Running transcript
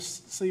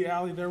see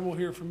Allie there. We'll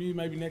hear from you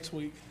maybe next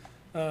week.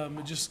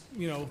 Just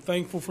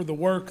thankful for the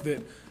work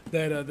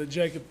that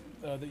Jacob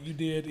that you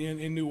did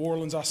in New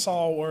Orleans. I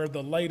saw where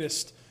the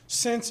latest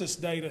census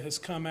data has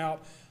come out,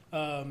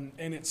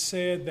 and it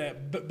said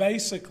that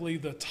basically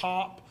the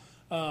top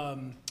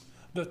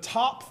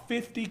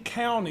 50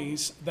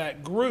 counties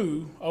that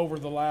grew over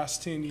the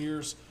last 10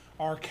 years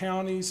are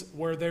counties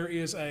where there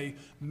is a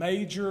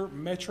major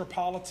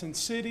metropolitan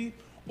city,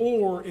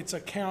 or it's a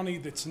county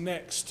that's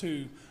next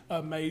to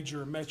a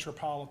major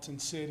metropolitan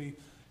city.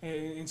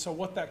 And so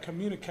what that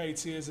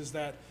communicates is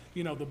that,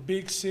 the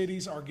big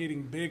cities are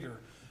getting bigger.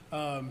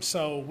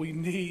 So we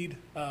need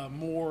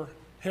more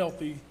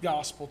healthy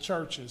gospel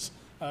churches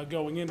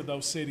going into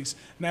those cities.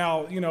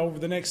 Now, over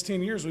the next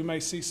 10 years, we may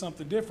see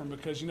something different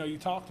because, you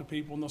talk to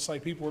people and they'll say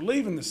people are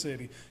leaving the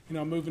city,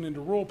 moving into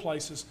rural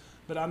places.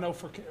 But I know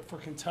for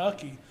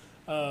Kentucky,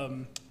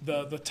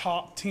 the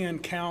top 10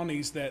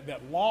 counties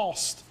that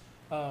lost,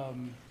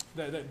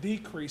 that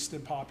decreased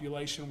in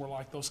population were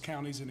like those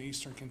counties in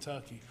eastern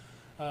Kentucky.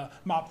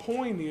 My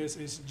point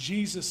is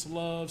Jesus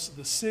loves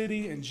the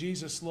city and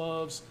Jesus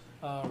loves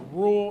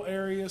rural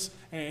areas,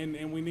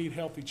 and we need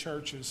healthy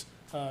churches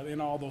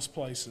in all those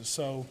places.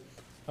 So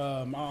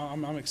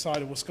I'm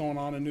excited what's going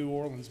on in New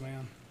Orleans,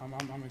 man.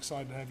 I'm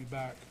excited to have you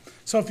back.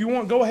 So if you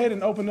want, go ahead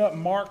and open up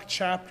Mark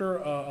chapter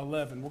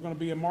 11. We're going to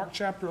be in Mark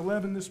chapter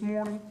 11 this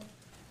morning,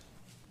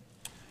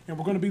 and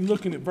we're going to be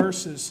looking at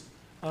verses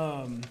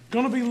 12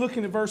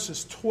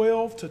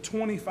 to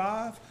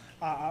 25.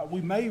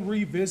 We may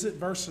revisit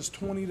verses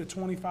 20 to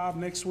 25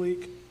 next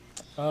week.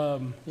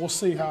 We'll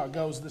see how it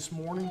goes this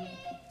morning.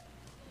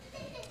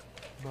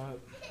 But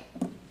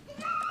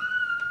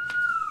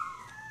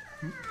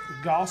the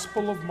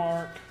Gospel of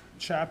Mark,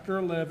 chapter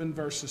 11,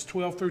 verses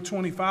 12 through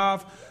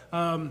 25.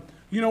 We're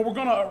going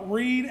to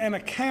read an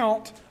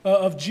account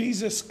of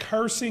Jesus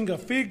cursing a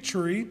fig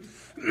tree,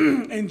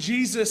 and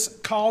Jesus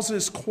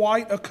causes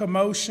quite a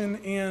commotion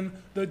in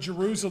the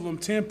Jerusalem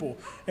temple.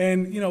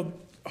 And,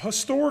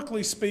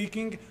 historically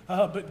speaking,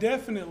 but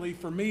definitely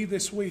for me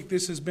this week,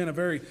 this has been a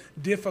very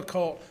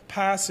difficult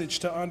passage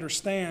to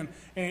understand.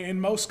 And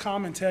most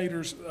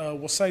commentators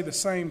will say the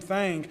same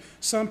thing.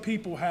 Some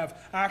people have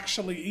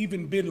actually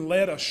even been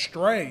led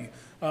astray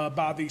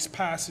by these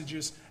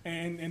passages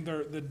and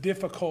the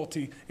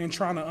difficulty in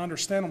trying to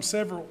understand them.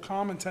 Several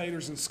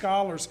commentators and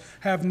scholars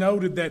have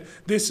noted that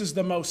this is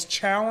the most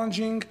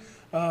challenging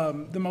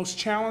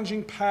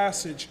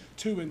passage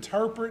to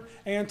interpret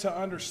and to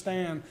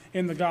understand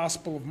in the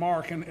Gospel of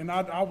Mark. And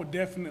I would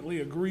definitely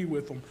agree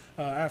with them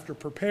after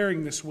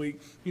preparing this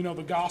week.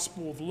 The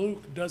Gospel of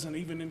Luke doesn't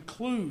even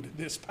include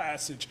this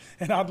passage.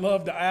 And I'd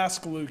love to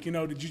ask Luke,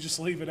 did you just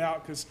leave it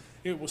out because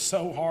it was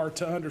so hard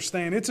to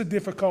understand? It's a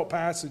difficult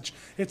passage.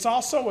 It's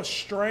also a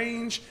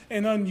strange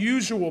and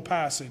unusual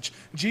passage.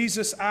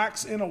 Jesus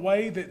acts in a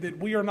way that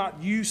we are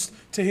not used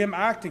to him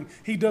acting.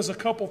 He does a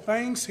couple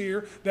things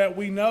here that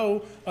we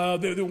know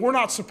that we're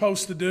not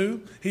supposed to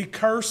do. He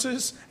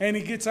curses and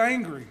he gets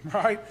angry,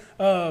 right?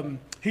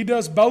 He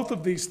does both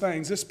of these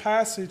things. This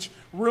passage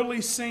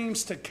really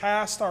seems to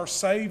cast our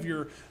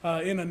Savior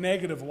in a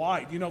negative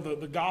light.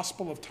 The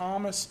Gospel of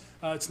Thomas,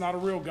 it's not a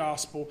real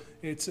gospel.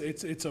 It's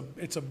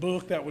a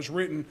book that was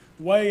written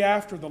way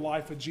after the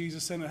life of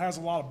Jesus, and it has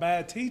a lot of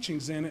bad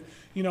teachings in it.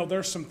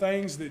 There's some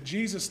things that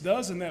Jesus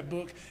does in that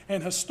book,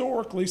 and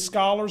historically,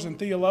 scholars and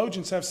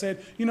theologians have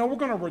said, we're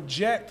going to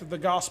reject the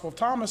Gospel of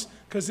Thomas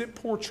because it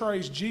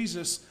portrays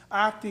Jesus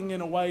acting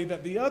in a way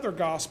that the other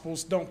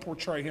Gospels don't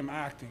portray him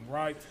acting,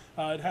 right?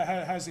 It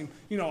has him,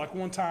 like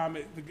one time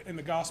in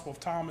the Gospel of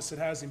Thomas, it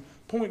has him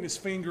pointing his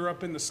finger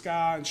up in the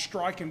sky and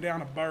striking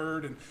down a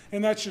bird,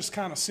 and that's just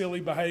kind of silly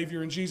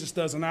behavior, and Jesus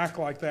doesn't act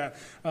like that.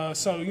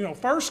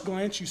 First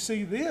glance, you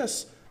see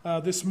this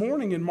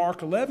morning in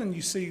Mark 11,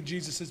 you see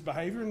Jesus'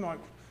 behavior, and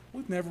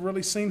we've never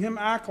really seen him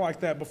act like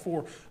that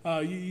before.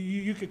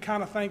 You could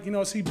kind of think,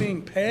 is he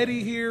being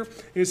petty here?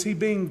 Is he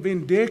being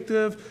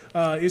vindictive?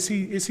 Is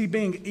he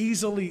being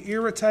easily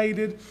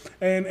irritated?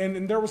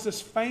 And there was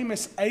this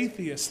famous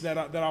atheist that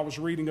I was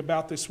reading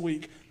about this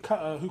week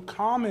who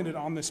commented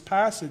on this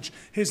passage.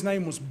 His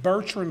name was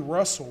Bertrand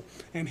Russell,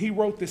 and he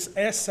wrote this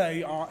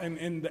essay,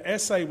 and the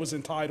essay was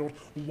entitled,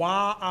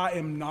 "Why I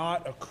Am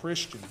Not a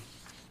Christian."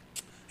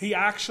 He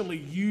actually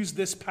used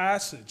this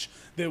passage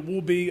that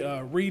we'll be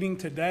reading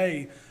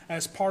today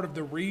as part of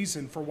the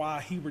reason for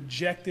why he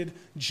rejected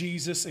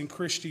Jesus and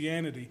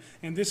Christianity.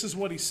 And this is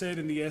what he said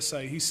in the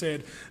essay. He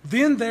said,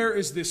 "Then there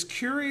is this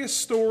curious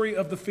story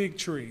of the fig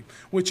tree,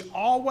 which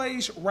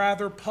always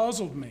rather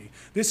puzzled me.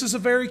 This is a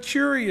very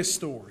curious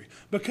story,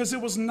 because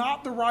it was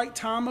not the right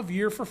time of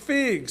year for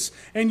figs,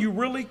 and you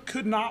really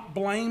could not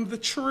blame the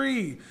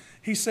tree."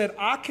 He said,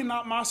 "I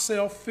cannot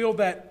myself feel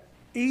that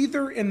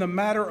either in the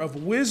matter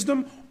of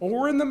wisdom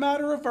or in the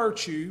matter of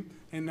virtue."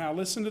 And now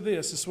listen to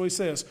this. This is what he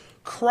says.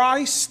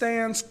 "Christ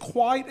stands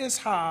quite as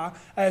high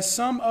as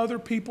some other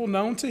people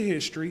known to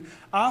history.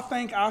 I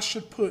think I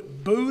should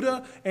put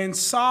Buddha and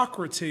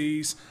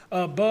Socrates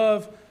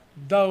above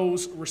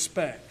those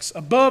respects,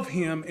 above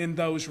him in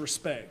those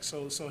respects.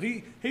 So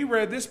he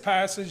read this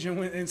passage and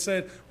went and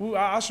said, well,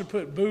 I should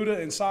put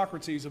Buddha and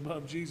Socrates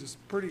above Jesus.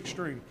 Pretty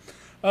extreme.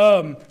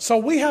 So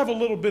we have a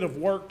little bit of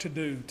work to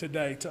do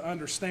today to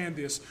understand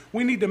this.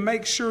 We need to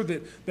make sure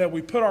that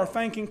we put our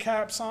thinking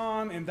caps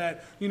on and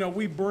that,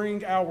 we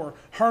bring our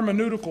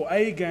hermeneutical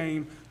A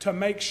game to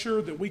make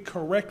sure that we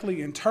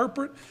correctly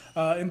interpret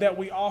and that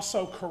we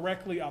also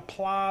correctly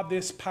apply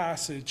this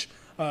passage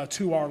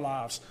to our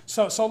lives.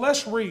 So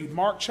let's read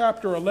Mark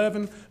chapter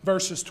 11,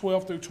 verses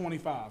 12 through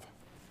 25.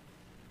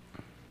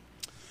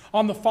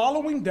 On the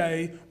following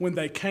day, when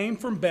they came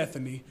from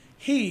Bethany,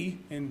 he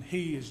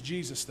is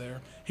Jesus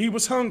there, he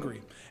was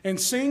hungry. And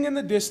seeing in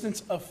the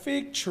distance a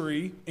fig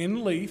tree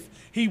in leaf,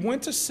 he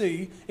went to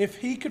see if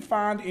he could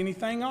find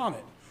anything on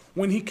it.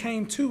 When he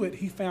came to it,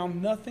 he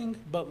found nothing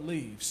but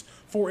leaves,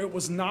 for it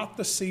was not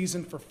the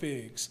season for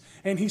figs.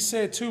 And he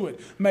said to it,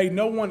 may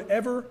no one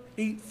ever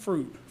eat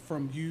fruit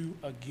from you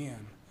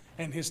again.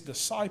 And his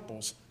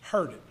disciples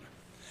heard it.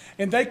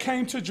 And they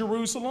came to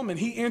Jerusalem, and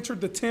he entered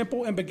the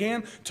temple and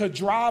began to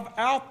drive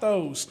out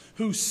those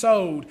who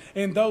sold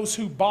and those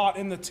who bought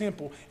in the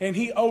temple. And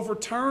he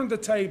overturned the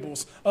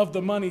tables of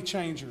the money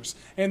changers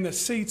and the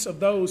seats of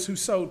those who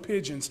sold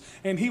pigeons.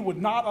 And he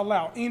would not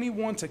allow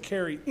anyone to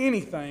carry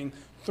anything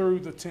through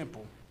the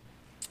temple.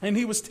 And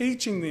he was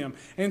teaching them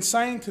and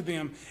saying to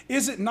them,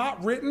 is it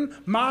not written,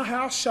 my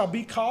house shall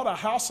be called a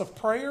house of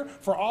prayer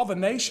for all the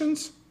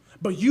nations?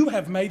 But you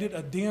have made it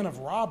a den of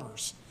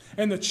robbers.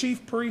 And the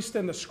chief priests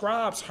and the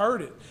scribes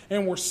heard it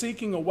and were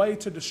seeking a way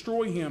to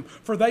destroy him,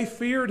 for they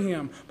feared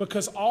him,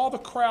 because all the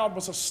crowd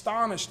was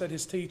astonished at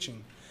his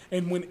teaching.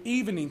 And when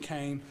evening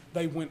came,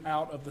 they went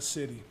out of the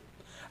city.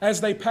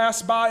 As they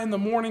passed by in the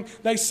morning,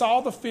 they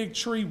saw the fig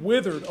tree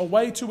withered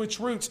away to its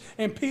roots.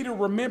 And Peter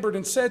remembered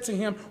and said to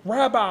him,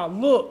 Rabbi,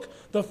 look,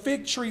 the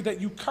fig tree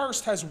that you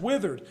cursed has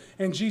withered.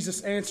 And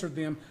Jesus answered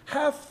them,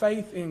 have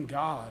faith in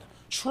God.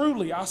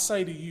 Truly, I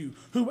say to you,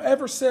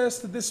 whoever says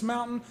to this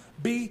mountain,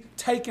 be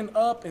taken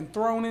up and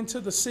thrown into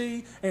the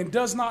sea, and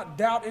does not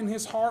doubt in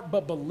his heart,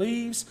 but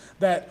believes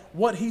that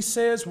what he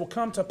says will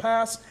come to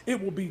pass,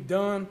 it will be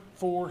done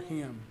for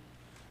him.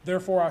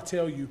 Therefore, I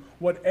tell you,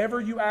 whatever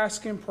you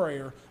ask in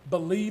prayer,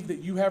 believe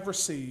that you have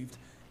received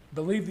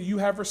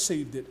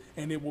it,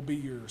 and it will be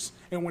yours.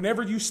 And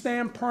whenever you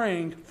stand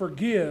praying,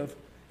 forgive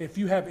if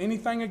you have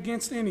anything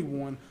against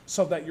anyone,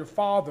 so that your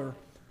Father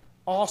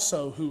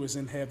also who is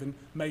in heaven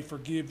may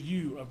forgive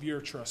you of your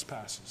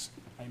trespasses.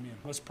 Amen.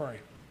 Let's pray.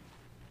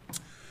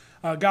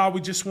 God, we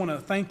just want to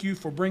thank you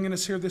for bringing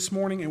us here this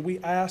morning, and we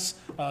ask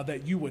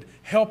that you would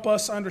help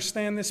us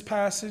understand this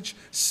passage,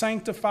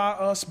 sanctify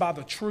us by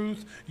the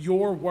truth.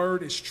 Your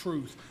word is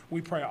truth. We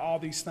pray all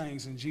these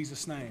things in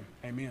Jesus' name.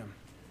 Amen.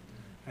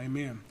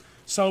 Amen.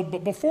 So,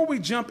 but before we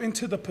jump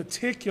into the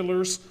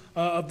particulars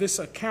of this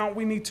account,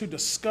 we need to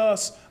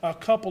discuss a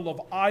couple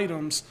of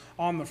items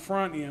on the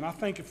front end. I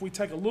think if we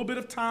take a little bit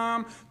of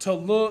time to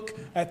look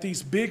at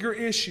these bigger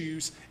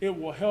issues, it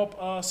will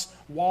help us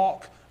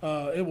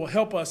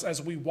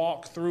as we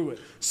walk through it.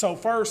 So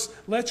first,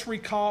 let's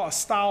recall a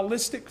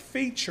stylistic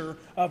feature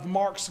of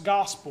Mark's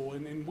gospel.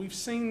 And we've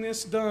seen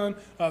this done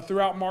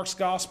throughout Mark's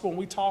gospel, and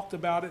we talked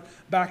about it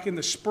back in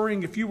the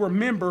spring. If you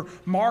remember,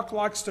 Mark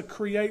likes to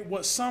create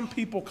what some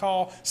people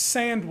call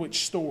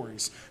sandwich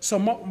stories. So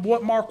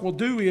what Mark will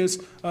do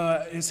is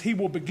he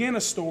will begin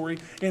a story,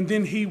 and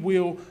then he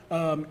will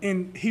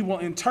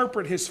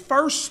interpret his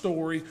first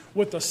story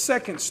with a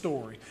second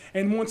story.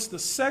 And once the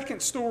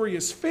second story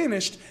is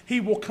finished, he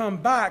will come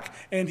back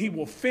and he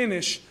will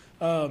finish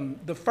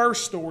the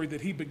first story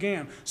that he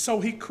began. So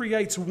he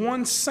creates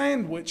one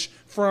sandwich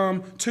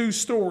from two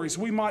stories.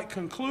 We might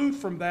conclude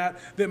from that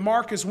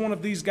Mark is one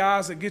of these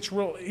guys that gets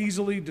real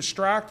easily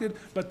distracted,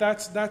 but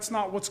that's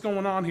not what's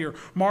going on here.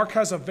 Mark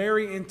has a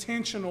very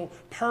intentional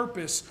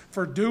purpose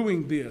for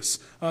doing this.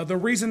 The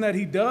reason that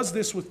he does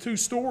this with two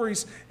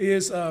stories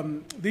is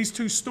these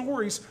two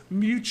stories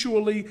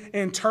mutually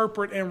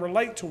interpret and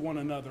relate to one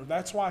another.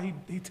 That's why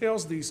he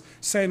tells these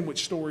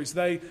sandwich stories.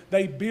 They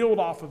build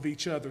off of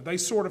each other. They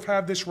sort of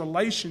have this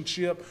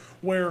relationship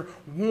where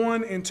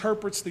one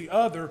interprets the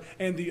other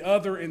and the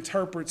other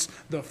interprets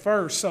the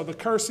first. So the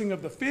cursing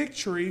of the fig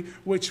tree,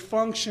 which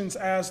functions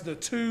as the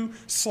two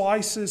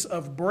slices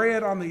of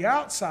bread on the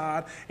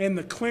outside, and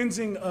the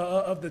cleansing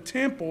of the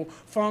temple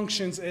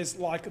functions as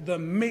like the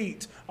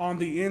meat on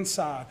the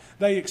inside.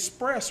 They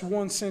express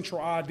one central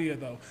idea,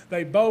 though.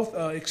 They both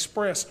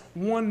express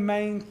one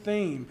main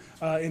theme,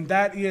 and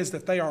that is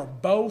that they are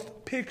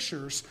both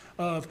pictures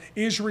of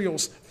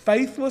Israel's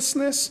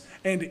faithlessness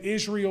and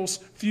Israel's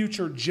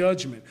future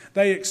judgment.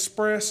 They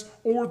express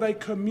or they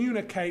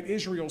communicate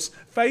Israel's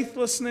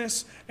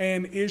faithlessness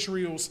and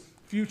Israel's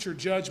future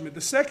judgment.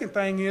 The second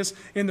thing is,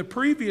 in the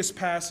previous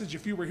passage,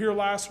 if you were here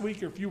last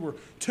week or if you were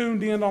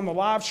tuned in on the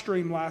live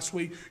stream last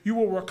week, you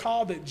will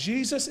recall that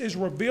Jesus is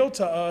revealed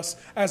to us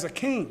as a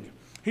king.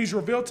 He's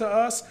revealed to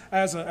us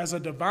as a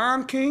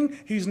divine king.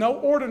 He's no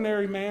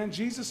ordinary man.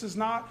 Jesus is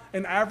not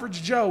an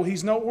average Joe.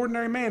 He's no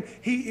ordinary man.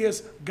 He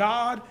is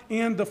God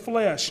in the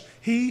flesh.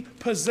 He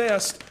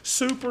possessed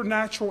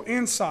supernatural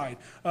insight.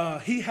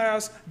 He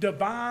has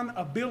divine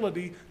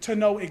ability to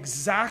know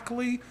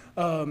exactly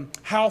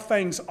how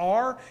things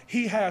are.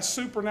 He has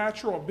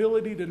supernatural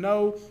ability to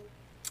know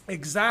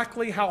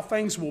exactly how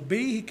things will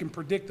be. He can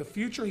predict the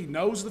future. He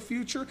knows the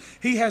future.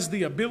 He has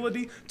the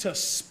ability to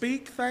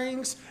speak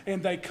things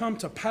and they come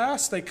to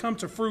pass. They come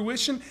to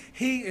fruition.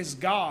 He is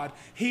God.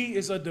 He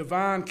is a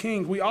divine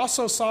king. We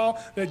also saw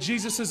that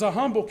Jesus is a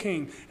humble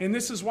king, and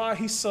this is why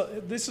he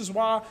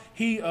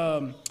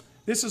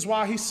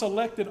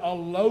selected a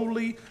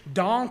lowly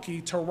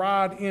donkey to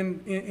ride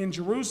in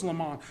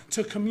Jerusalem on,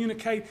 to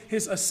communicate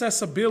his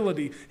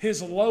accessibility,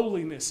 his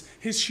lowliness,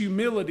 his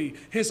humility,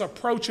 his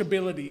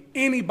approachability.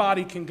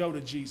 Anybody can go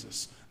to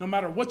Jesus. No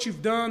matter what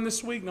you've done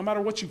this week, no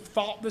matter what you've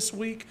thought this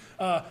week,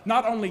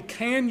 not only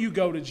can you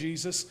go to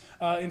Jesus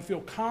and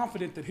feel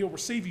confident that he'll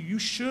receive you, you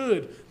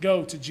should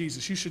go to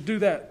Jesus. You should do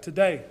that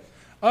today.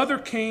 Other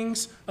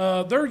kings,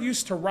 they're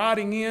used to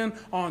riding in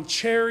on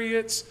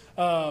chariots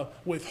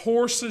with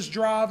horses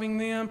driving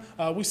them.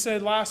 We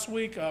said last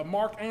week,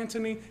 Mark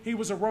Antony, he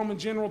was a Roman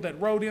general that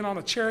rode in on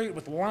a chariot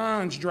with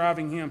lions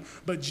driving him.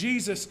 But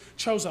Jesus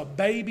chose a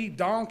baby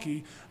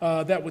donkey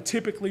that would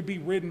typically be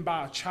ridden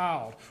by a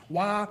child.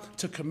 Why?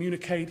 To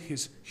communicate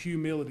his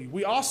humility.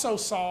 We also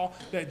saw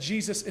that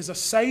Jesus is a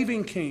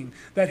saving king,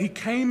 that he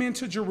came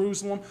into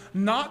Jerusalem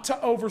not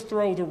to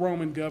overthrow the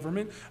Roman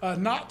government,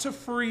 not to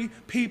free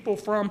people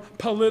from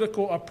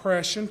political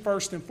oppression,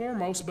 first and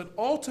foremost, but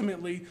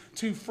ultimately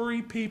to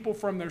free people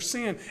from their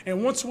sin.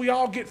 And once we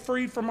all get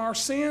freed from our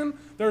sin,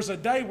 there's a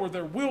day where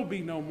there will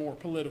be no more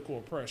political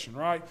oppression,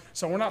 right?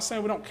 So we're not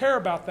saying we don't care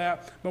about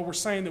that, but we're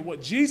saying that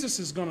what Jesus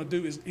is going to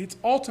do is it's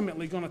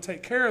ultimately going to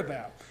take care of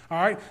that,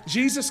 all right?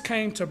 Jesus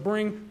came to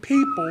bring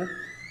people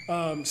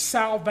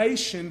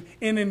salvation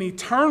in an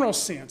eternal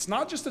sense,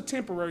 not just a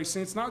temporary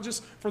sense, not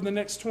just for the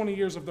next 20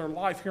 years of their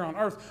life here on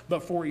earth,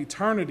 but for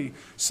eternity.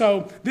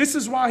 So this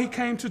is why he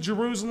came to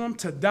Jerusalem,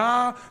 to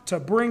die, to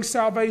bring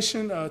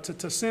salvation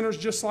to sinners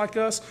just like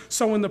us.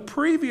 So in the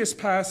previous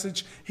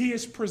passage, he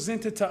is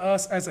presented to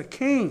us as a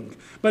king.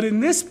 But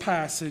in this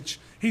passage,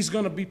 he's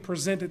going to be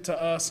presented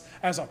to us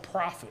as a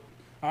prophet.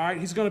 All right,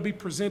 he's going to be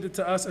presented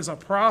to us as a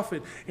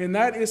prophet, and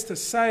that is to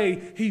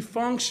say he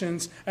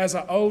functions as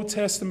an Old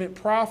Testament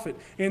prophet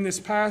in this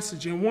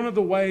passage. And one of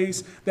the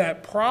ways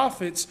that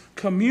prophets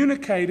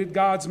communicated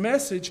God's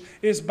message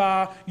is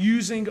by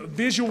using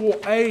visual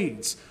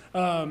aids.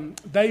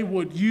 They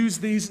would use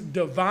these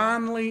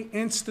divinely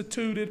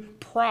instituted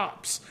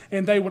props,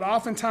 and they would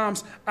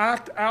oftentimes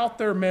act out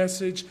their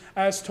message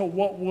as to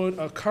what would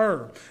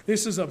occur.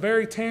 This is a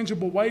very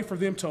tangible way for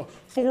them to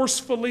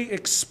forcefully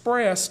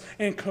express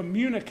and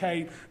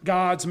communicate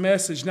God's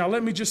message. Now,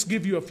 let me just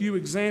give you a few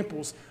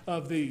examples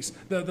of these.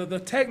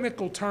 The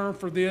technical term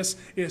for this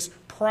is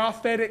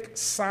prophetic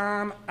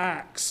sign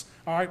acts.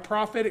 All right,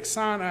 prophetic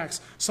sign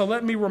acts. So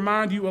let me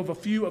remind you of a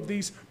few of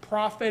these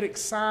prophetic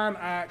sign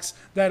acts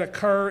that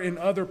occur in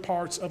other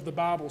parts of the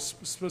Bible,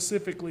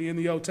 specifically in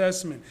the Old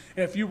Testament.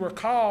 If you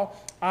recall,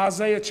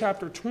 Isaiah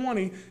chapter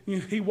 20,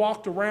 he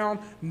walked around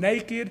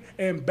naked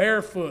and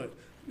barefoot.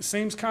 It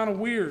seems kind of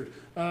weird.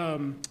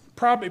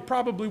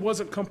 Probably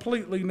wasn't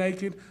completely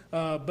naked,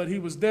 but he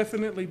was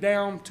definitely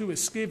down to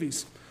his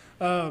skivvies.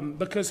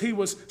 Because he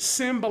was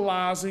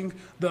symbolizing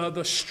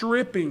the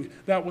stripping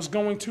that was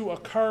going to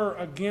occur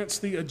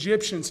against the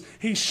Egyptians.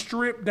 He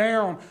stripped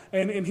down,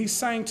 and he's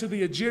saying to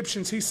the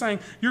Egyptians, he's saying,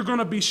 you're going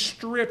to be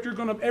stripped.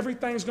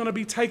 Everything's going to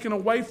be taken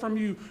away from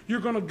you. You're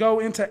going to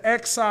go into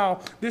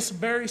exile. This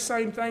very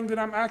same thing that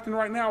I'm acting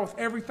right now, with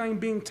everything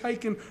being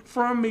taken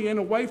from me and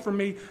away from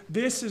me,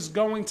 this is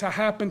going to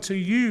happen to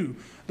you.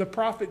 The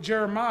prophet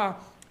Jeremiah,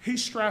 he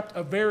strapped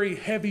a very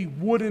heavy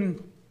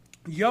wooden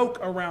yoke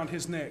around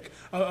his neck.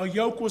 A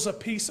yoke was a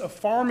piece of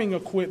farming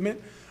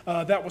equipment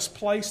that was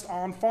placed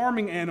on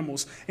farming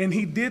animals. And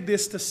he did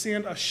this to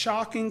send a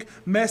shocking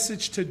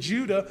message to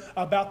Judah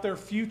about their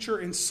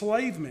future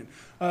enslavement.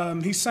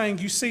 He's saying,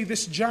 you see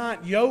this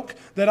giant yoke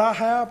that I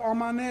have on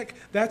my neck?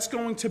 That's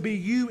going to be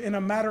you in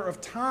a matter of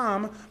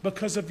time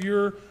because of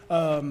your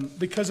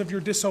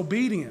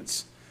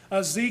disobedience.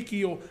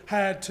 Ezekiel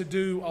had to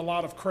do a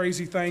lot of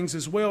crazy things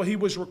as well. He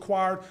was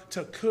required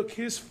to cook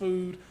his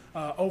food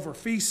over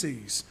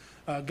feces.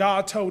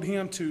 God told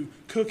him to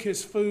cook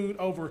his food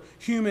over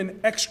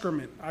human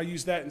excrement. I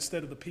use that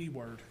instead of the P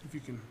word, if you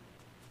can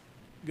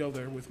go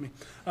there with me.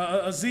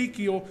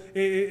 Ezekiel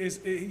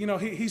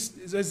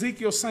he's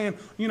Ezekiel saying,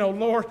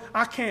 Lord,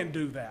 I can't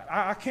do that.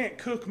 I can't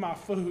cook my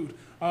food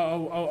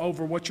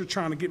over what you're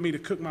trying to get me to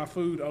cook my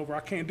food over. I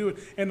can't do it.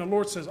 And the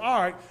Lord says,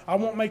 all right, I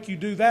won't make you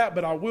do that,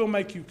 but I will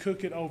make you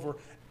cook it over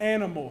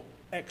animal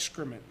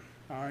excrement.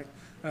 All right.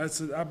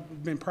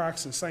 I've been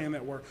practicing saying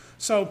that word.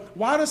 So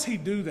why does he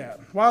do that?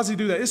 Why does he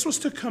do that? This was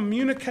to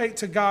communicate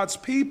to God's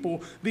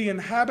people, the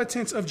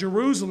inhabitants of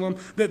Jerusalem,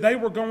 that they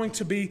were going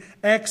to be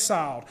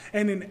exiled.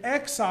 And in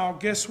exile,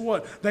 guess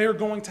what? They are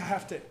going to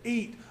have to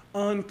eat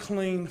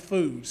unclean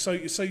food. So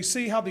you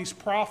see how these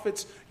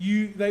prophets,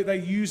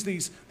 they use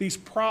these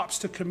props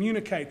to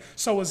communicate.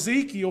 So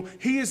Ezekiel,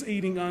 he is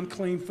eating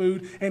unclean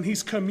food, and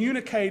he's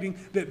communicating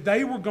that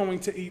they were going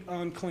to eat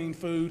unclean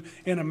food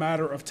in a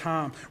matter of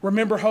time.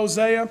 Remember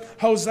Hosea?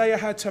 Hosea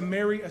had to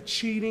marry a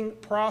cheating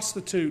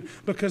prostitute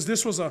because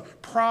this was a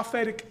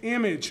prophetic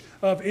image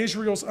of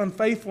Israel's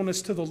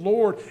unfaithfulness to the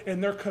Lord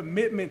and their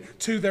commitment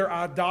to their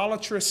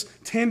idolatrous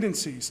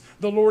tendencies.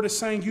 The Lord is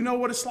saying, you know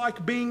what it's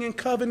like being in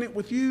covenant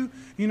with you?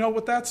 You know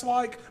what that's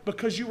like?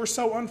 Because you were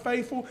so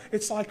unfaithful,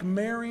 it's like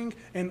marrying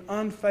an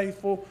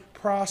unfaithful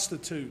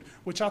prostitute,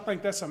 which I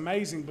think that's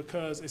amazing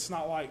because it's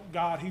not like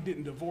God, he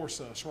didn't divorce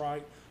us,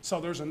 right?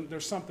 So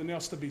there's something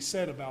else to be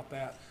said about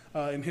that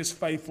in his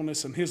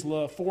faithfulness and his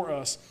love for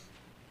us.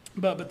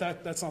 But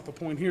that's not the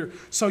point here.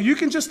 So you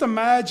can just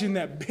imagine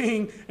that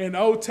being an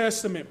Old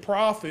Testament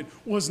prophet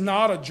was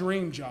not a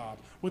dream job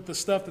with the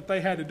stuff that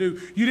they had to do.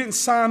 You didn't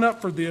sign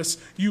up for this.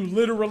 You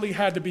literally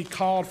had to be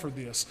called for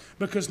this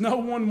because no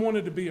one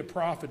wanted to be a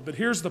prophet. But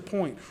here's the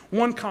point.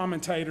 One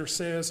commentator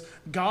says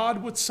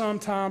God would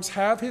sometimes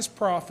have his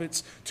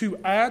prophets to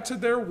add to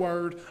their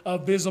word a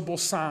visible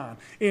sign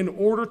in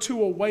order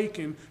to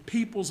awaken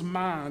people's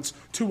minds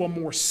to a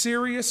more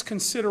serious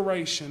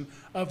consideration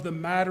of the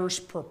matters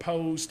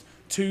proposed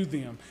to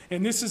them.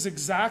 And this is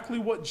exactly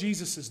what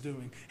Jesus is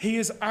doing. He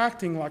is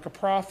acting like a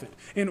prophet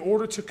in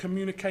order to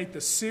communicate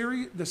the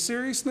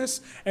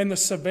seriousness and the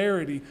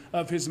severity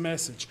of his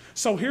message.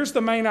 So here's the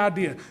main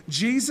idea.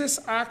 Jesus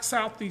acts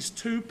out these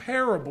two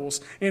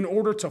parables in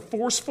order to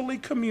forcefully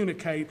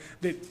communicate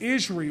that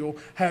Israel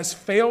has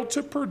failed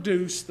to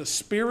produce the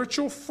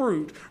spiritual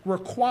fruit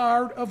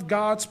required of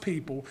God's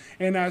people,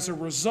 and as a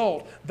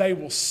result, they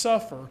will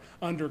suffer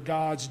under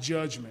God's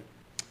judgment.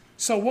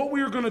 So what we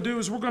are going to do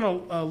is we're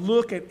going to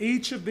look at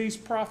each of these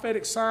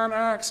prophetic sign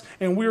acts,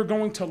 and we are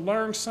going to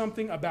learn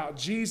something about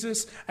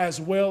Jesus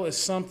as well as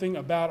something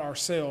about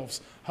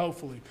ourselves,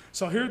 hopefully.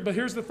 But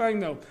here's the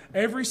thing, though.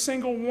 Every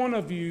single one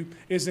of you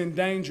is in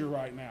danger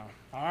right now.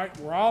 All right?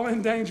 We're all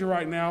in danger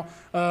right now,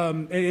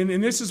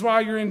 and this is why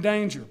you're in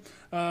danger.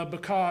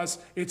 Because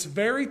it's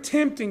very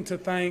tempting to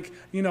think,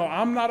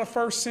 I'm not a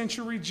first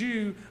century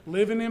Jew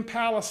living in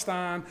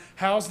Palestine.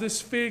 How's this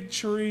fig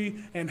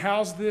tree and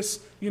how's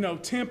this,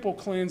 temple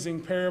cleansing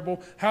parable?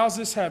 How's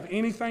this have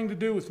anything to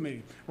do with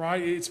me,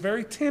 right? It's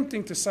very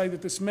tempting to say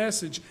that this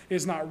message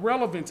is not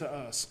relevant to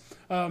us.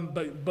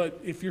 But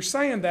if you're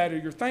saying that or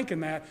you're thinking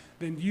that,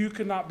 then you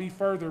could not be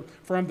further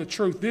from the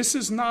truth. This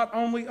is not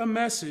only a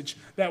message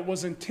that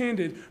was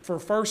intended for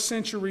first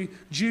century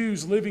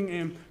Jews living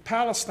in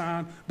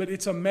Palestine, but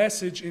it's a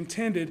message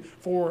intended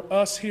for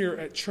us here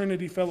at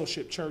Trinity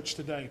Fellowship Church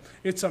today.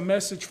 It's a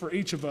message for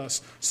each of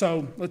us.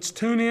 So let's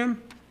tune in,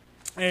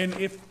 and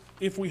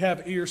if we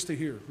have ears to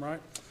hear,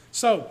 right?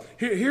 So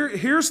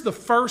here's the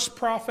first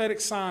prophetic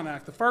sign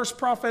act. The first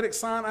prophetic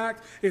sign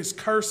act is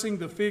cursing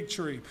the fig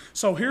tree.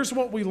 So here's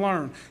what we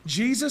learn.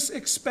 Jesus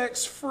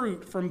expects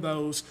fruit from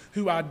those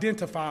who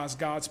identify as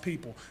God's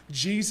people.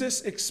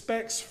 Jesus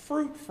expects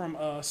fruit from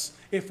us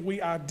if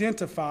we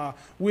identify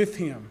with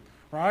him.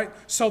 Right?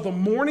 So the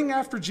morning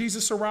after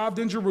Jesus arrived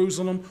in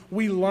Jerusalem,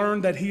 we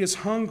learned that he is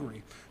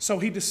hungry. So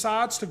he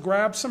decides to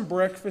grab some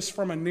breakfast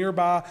from a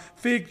nearby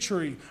fig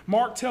tree.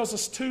 Mark tells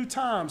us 2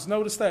 times.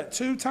 Notice that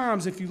 2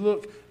 times if you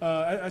look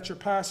at your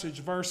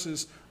passage,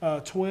 verses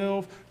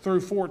 12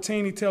 through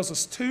 14, he tells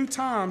us 2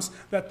 times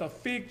that the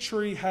fig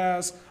tree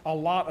has a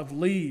lot of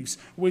leaves,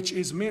 which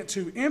is meant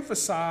to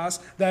emphasize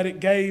that it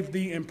gave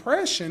the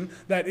impression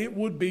that it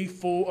would be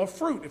full of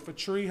fruit. If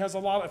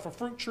a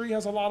fruit tree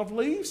has a lot of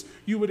leaves,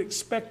 you would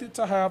expect it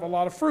to have a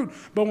lot of fruit.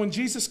 But when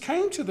Jesus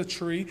came to the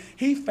tree,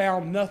 he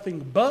found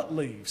nothing but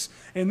leaves.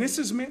 And this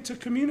is meant to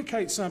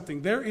communicate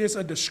something. There is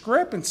a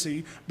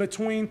discrepancy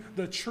between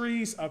the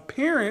tree's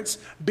appearance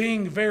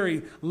being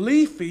very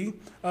leafy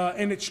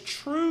and its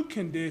true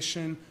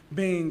condition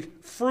being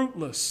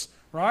fruitless.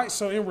 Right?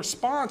 So in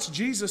response,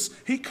 Jesus,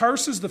 he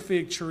curses the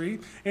fig tree,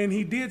 and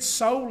he did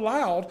so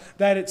loud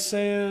that it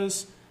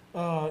says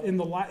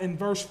in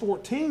verse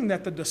 14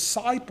 that the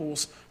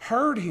disciples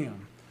heard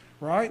him.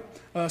 Right?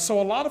 So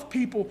a lot of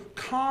people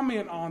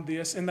comment on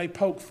this and they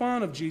poke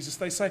fun of Jesus.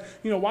 They say,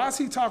 why is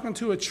he talking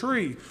to a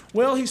tree?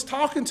 Well, he's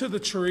talking to the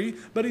tree,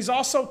 but he's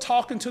also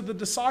talking to the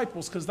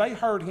disciples because they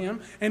heard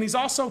him, and he's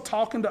also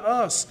talking to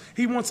us.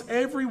 He wants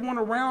everyone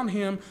around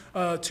him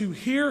to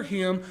hear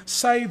him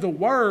say the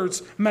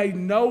words, "May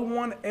no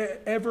one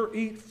ever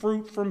eat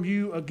fruit from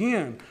you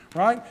again."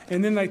 Right?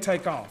 And then they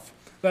take off.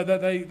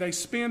 They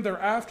spend their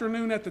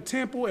afternoon at the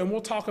temple, and we'll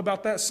talk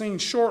about that scene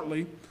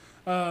shortly.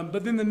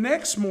 But then the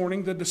next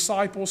morning, the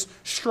disciples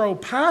stroll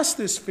past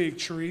this fig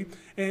tree,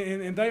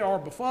 and they are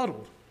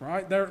befuddled,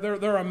 right?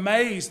 They're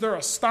amazed, they're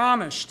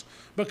astonished,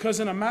 because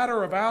in a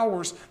matter of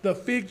hours, the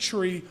fig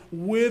tree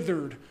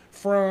withered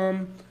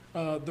from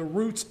the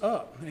roots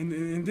up.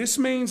 And this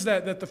means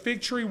that the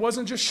fig tree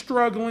wasn't just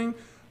struggling.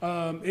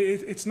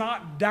 It's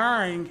not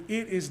dying,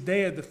 it is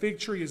dead. The fig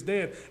tree is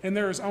dead. And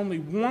there is only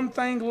one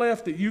thing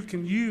left that you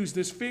can use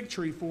this fig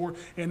tree for,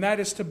 and that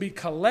is to be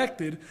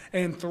collected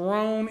and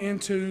thrown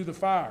into the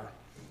fire.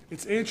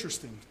 It's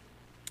interesting.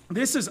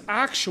 This is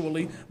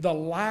actually the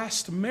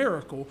last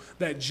miracle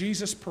that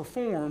Jesus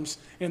performs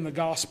in the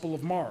Gospel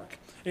of Mark,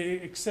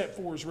 except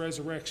for his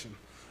resurrection.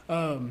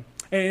 And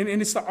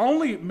it's the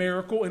only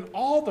miracle in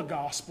all the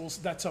Gospels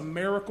that's a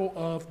miracle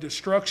of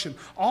destruction.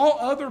 All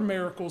other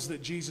miracles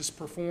that Jesus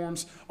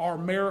performs are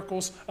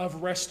miracles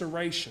of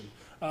restoration.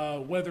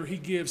 Whether he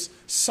gives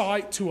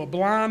sight to a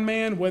blind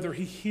man, whether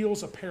he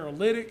heals a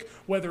paralytic,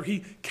 whether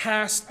he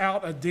casts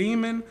out a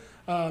demon.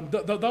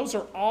 Those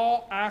are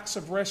all acts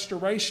of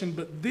restoration,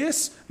 but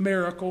this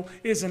miracle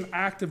is an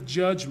act of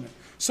judgment.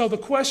 So the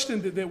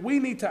question that we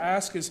need to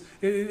ask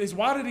is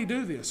why did he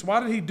do this?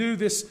 Why did he do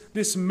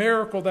this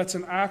miracle that's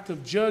an act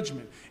of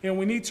judgment? And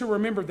we need to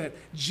remember that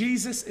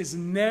Jesus is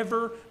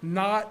never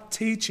not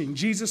teaching.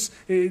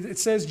 It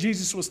says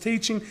Jesus was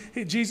teaching.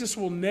 Jesus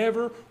will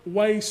never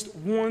waste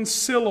one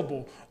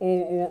syllable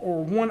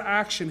or one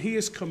action. He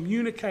is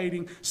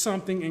communicating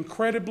something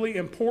incredibly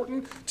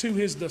important to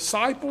his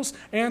disciples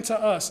and to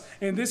us.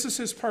 And this is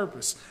his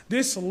purpose.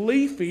 This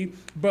leafy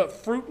but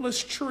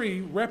fruitless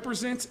tree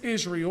represents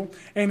Israel,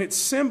 and it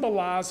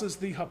symbolizes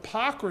the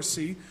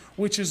hypocrisy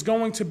which is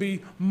going to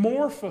be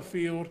more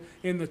fulfilled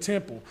in the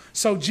temple.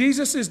 So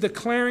Jesus is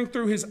declaring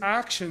through his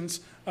actions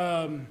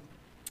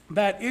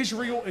that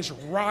Israel is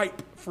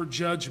ripe for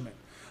judgment.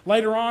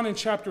 Later on in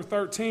chapter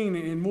 13,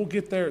 and we'll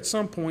get there at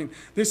some point,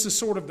 this is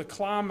sort of the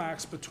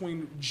climax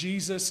between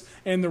Jesus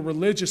and the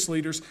religious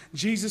leaders.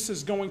 Jesus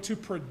is going to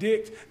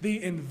predict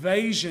the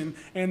invasion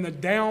and the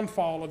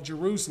downfall of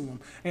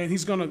Jerusalem. And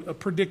he's going to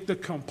predict the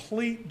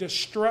complete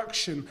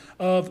destruction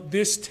of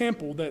this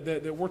temple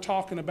that we're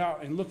talking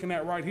about and looking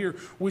at right here,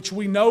 which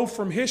we know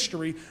from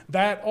history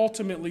that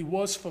ultimately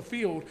was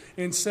fulfilled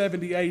in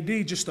 70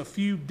 AD, just a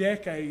few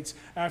decades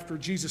after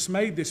Jesus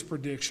made this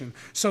prediction.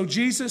 So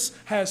Jesus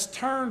has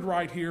turned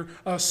right here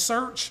a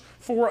search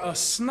for a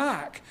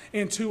snack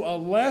into a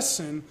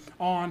lesson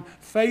on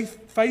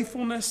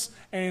faithfulness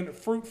and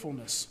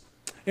fruitfulness.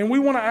 And we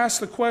want to ask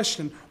the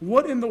question,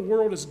 what in the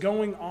world is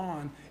going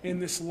on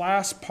in this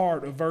last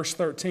part of verse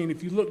 13?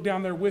 If you look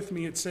down there with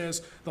me, it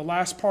says, the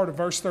last part of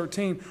verse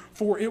 13,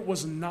 for it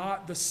was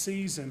not the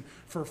season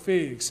for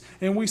figs.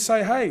 And we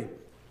say, hey,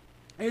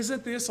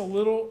 isn't this a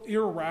little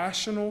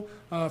irrational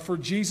for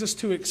Jesus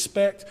to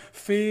expect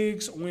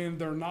figs when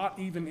they're not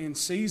even in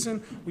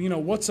season? You know,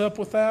 what's up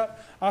with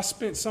that? I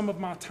spent some of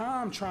my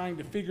time trying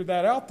to figure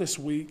that out this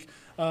week.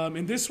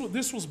 And this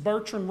was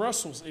Bertrand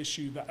Russell's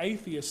issue, the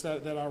atheist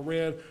that I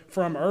read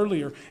from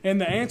earlier. And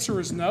the answer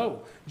is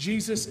no.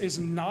 Jesus is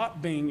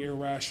not being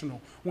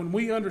irrational. When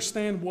we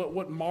understand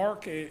what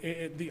Mark,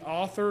 the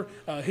author,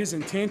 his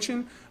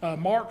intention,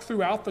 Mark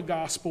throughout the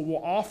gospel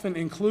will often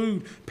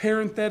include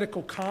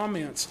parenthetical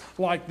comments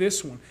like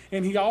this one.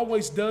 And he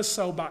always does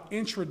so by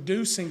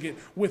introducing it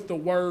with the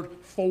word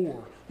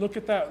for. Look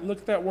at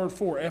that word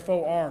for,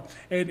 F-O-R.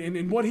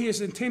 And what he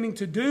is intending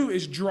to do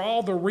is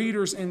draw the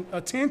reader's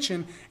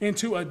attention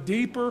into a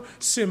deeper,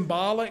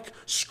 symbolic,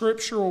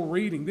 scriptural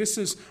reading. This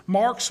is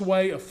Mark's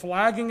way of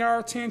flagging our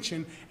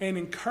attention and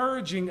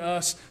encouraging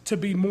us to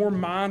be more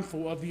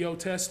mindful of the Old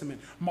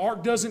Testament.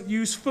 Mark doesn't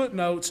use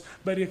footnotes,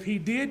 but if he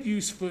did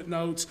use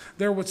footnotes,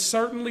 there would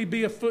certainly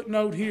be a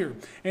footnote here.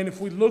 And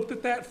if we looked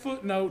at that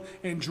footnote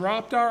and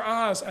dropped our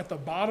eyes at the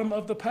bottom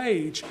of the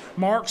page,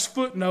 Mark's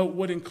footnote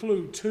would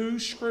include two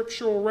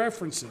scriptural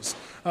references.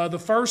 The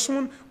first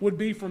one would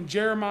be from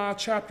Jeremiah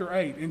chapter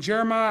 8. In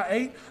Jeremiah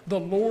 8, the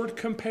Lord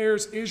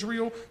compares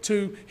Israel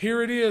to,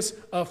 here it is,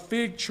 a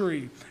fig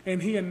tree.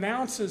 And he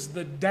announces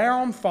the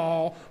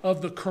downfall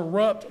of the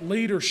corrupt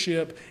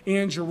leadership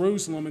in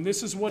Jerusalem. And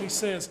this is what he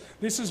says.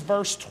 This is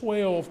verse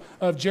 12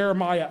 of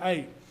Jeremiah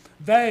 8.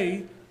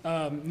 They,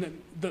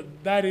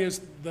 that is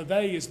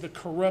the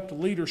corrupt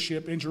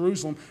leadership in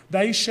Jerusalem.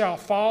 They shall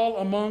fall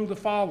among the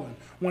fallen.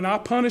 When I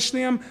punish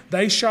them,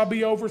 they shall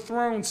be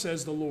overthrown,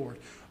 says the Lord.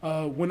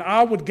 When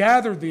I would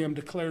gather them,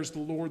 declares the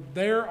Lord,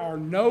 there are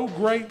no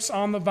grapes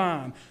on the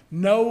vine,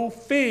 no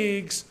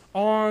figs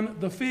on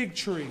the fig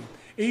tree.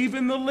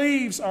 Even the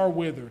leaves are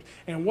withered,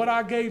 and what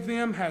I gave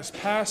them has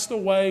passed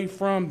away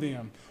from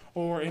them.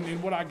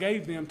 And what I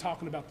gave them,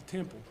 talking about the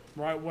temple.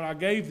 Right? What I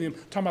gave them,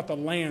 talking about the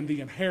land, the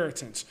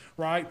inheritance,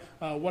 right?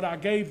 What I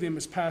gave them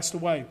has passed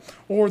away.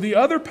 Or the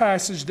other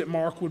passage that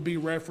Mark would be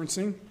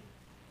referencing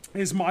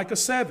is Micah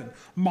 7.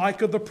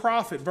 Micah the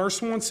prophet, verse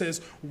 1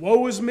 says,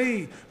 woe is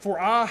me, for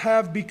I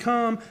have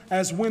become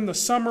as when the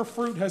summer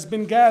fruit has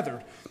been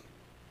gathered.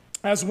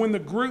 As when the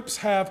grapes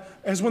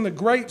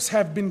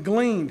have been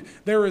gleaned,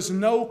 there is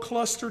no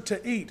cluster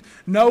to eat,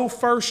 no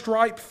first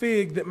ripe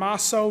fig that my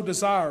soul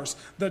desires.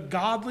 The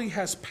godly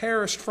has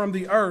perished from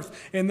the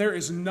earth, and there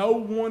is no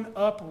one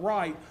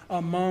upright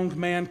among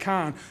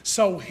mankind.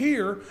 So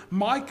here,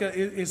 Micah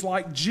is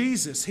like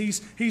Jesus.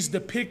 He's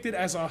depicted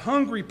as a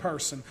hungry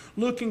person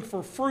looking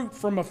for fruit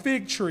from a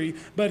fig tree,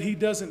 but he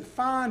doesn't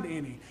find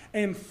any.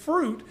 And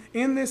fruit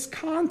in this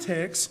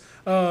context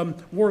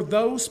were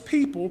those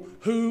people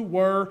who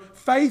were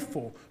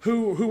faithful,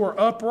 who were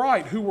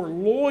upright, who were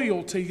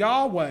loyal to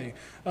Yahweh.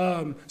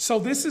 So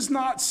this is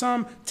not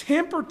some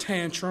temper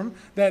tantrum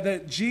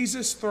that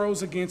Jesus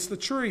throws against the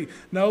tree.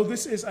 No,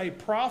 this is a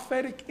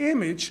prophetic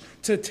image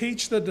to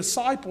teach the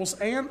disciples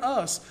and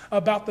us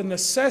about the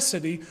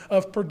necessity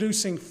of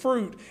producing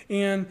fruit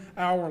in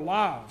our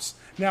lives.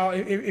 Now,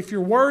 if you're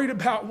worried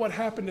about what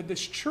happened to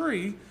this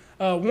tree,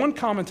 one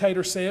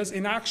commentator says,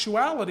 in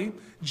actuality,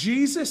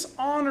 Jesus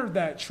honored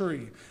that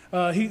tree.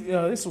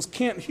 This was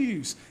Kent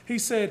Hughes. He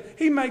said,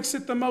 he makes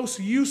it the most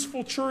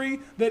useful tree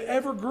that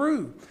ever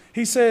grew.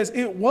 He says,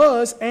 it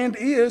was and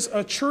is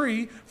a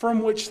tree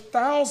from which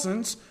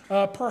thousands,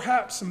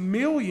 perhaps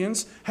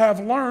millions, have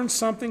learned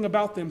something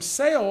about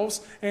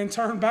themselves and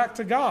turned back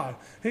to God.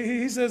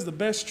 He says the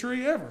best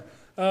tree ever.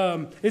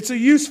 It's a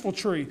useful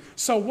tree.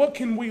 So what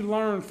can we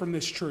learn from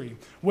this tree?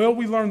 Well,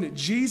 we learn that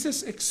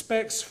Jesus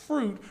expects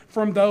fruit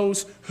from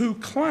those who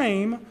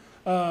claim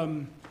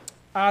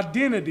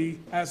identity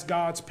as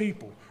God's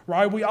people.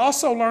 Right? We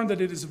also learn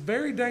that it is a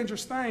very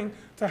dangerous thing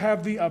to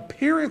have the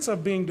appearance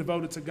of being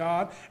devoted to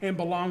God and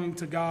belonging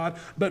to God,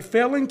 but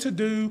failing to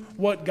do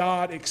what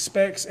God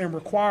expects and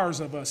requires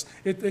of us.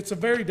 It's a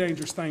very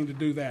dangerous thing to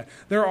do that.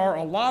 There are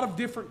a lot of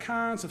different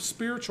kinds of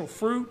spiritual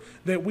fruit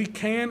that we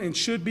can and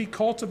should be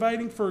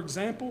cultivating. For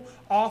example,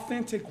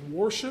 authentic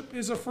worship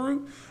is a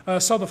fruit.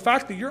 So the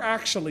fact that you're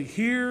actually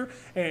here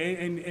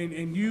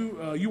and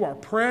you are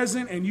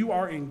present and you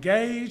are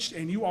engaged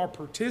and you are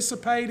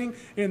participating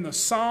in the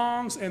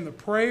songs and the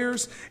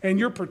prayers and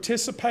you're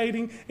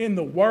participating in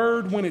the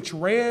word when it's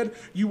read,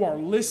 you are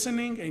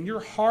listening and your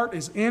heart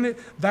is in it,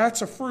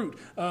 that's a fruit.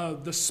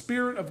 The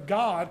Spirit of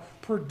God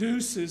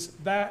produces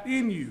that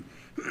in you.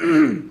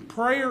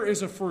 Prayer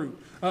is a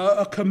fruit.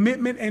 A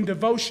commitment and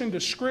devotion to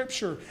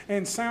Scripture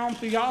and sound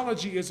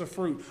theology is a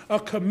fruit. A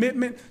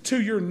commitment to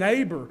your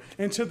neighbor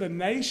and to the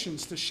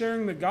nations, to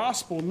sharing the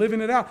gospel and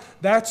living it out,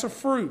 that's a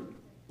fruit.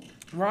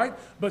 Right?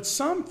 But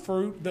some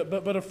fruit,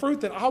 but a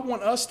fruit that I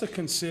want us to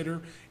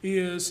consider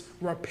is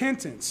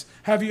repentance.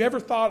 Have you ever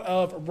thought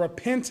of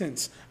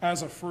repentance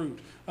as a fruit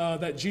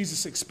that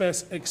Jesus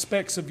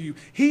expects of you?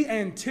 He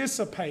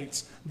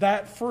anticipates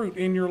that fruit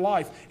in your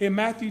life. In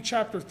Matthew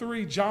chapter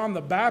 3, John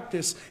the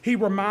Baptist, he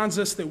reminds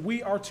us that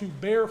we are to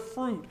bear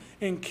fruit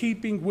in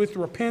keeping with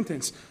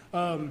repentance.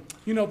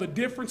 The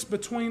difference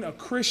between a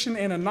Christian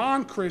and a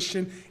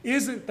non-Christian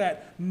isn't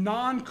that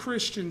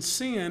non-Christians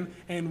sin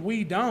and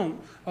we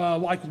don't,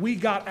 like we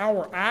got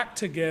our act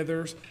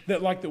together,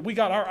 that we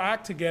got our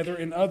act together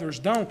and others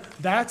don't.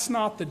 That's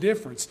not the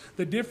difference.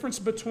 The difference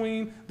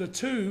between the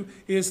two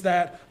is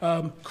that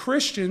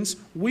Christians,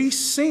 we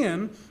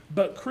sin,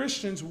 but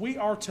Christians, we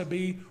are to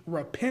be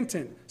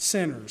repentant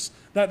sinners.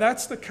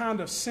 That's the kind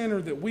of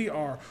sinner that we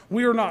are.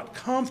 We are not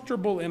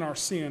comfortable in our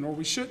sin, or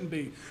we shouldn't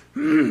be.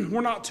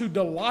 We're not to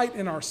delight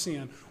in our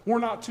sin. We're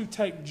not to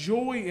take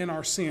joy in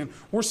our sin.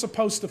 We're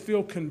supposed to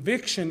feel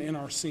conviction in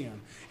our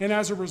sin. And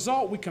as a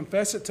result, we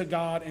confess it to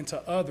God and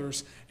to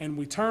others, and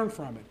we turn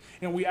from it.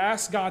 And we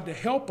ask God to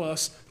help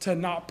us to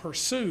not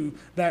pursue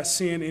that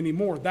sin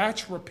anymore.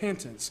 That's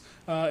repentance.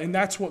 And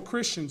that's what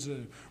Christians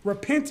do.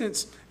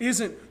 Repentance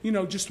isn't,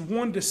 just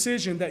one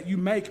decision that you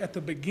make at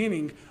the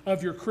beginning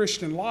of your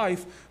Christian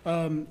life.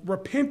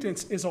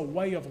 Repentance is a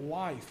way of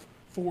life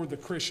for the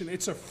Christian.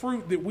 It's a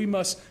fruit that we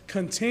must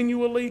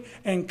continually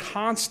and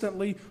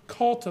constantly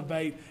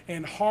cultivate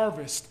and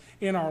harvest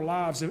in our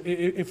lives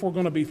if we're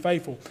going to be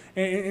faithful.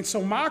 And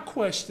so my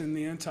question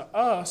then to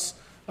us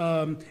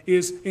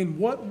is, in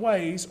what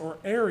ways or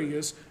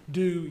areas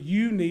do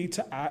you need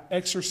to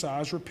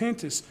exercise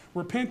repentance?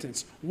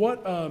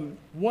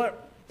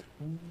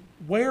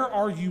 Where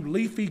are you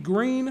leafy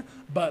green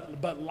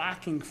but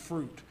lacking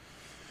fruit?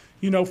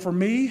 For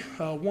me,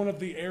 one of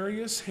the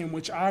areas in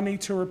which I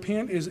need to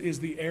repent is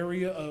the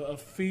area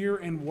of fear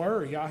and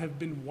worry. I have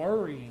been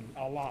worrying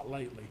a lot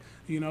lately.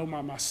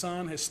 My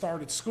son has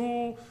started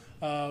school.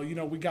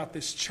 We got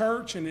this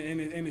church, and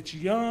it's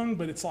young,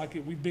 but it's like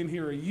we've been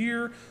here a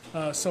year,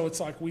 so it's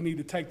like we need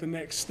to take the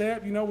next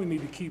step. We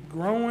need to keep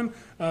growing.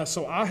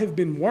 So I have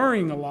been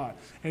worrying a lot.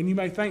 And you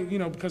may think,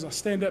 because I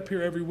stand up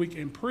here every week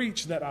and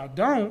preach, that I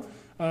don't.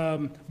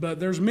 But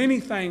there's many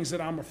things that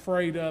I'm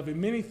afraid of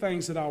and many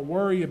things that I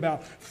worry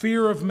about.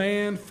 Fear of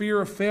man, fear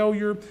of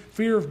failure,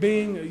 fear of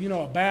being,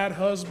 a bad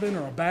husband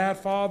or a bad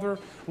father,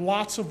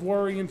 lots of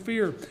worry and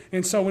fear.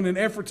 And so in an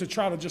effort to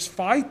try to just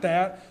fight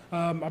that,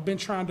 I've been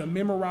trying to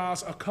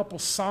memorize a couple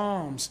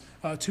Psalms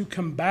to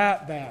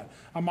combat that.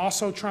 I'm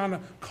also trying to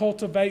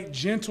cultivate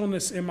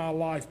gentleness in my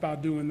life by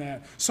doing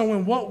that. So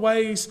in what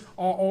ways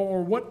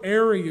or what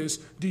areas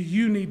do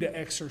you need to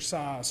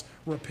exercise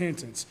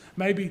repentance?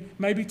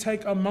 Maybe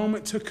take a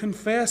moment to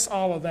confess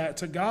all of that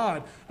to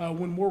God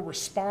when we're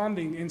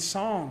responding in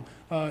song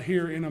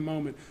here in a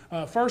moment.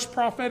 First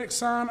prophetic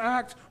sign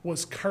act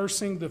was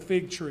cursing the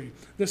fig tree.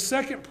 The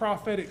second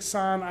prophetic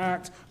sign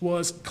act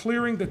was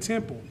clearing the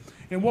temple.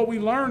 And what we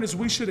learn is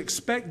we should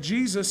expect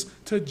Jesus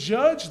to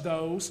judge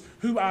those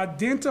who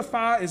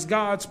identify as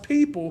God's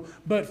people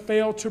but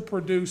fail to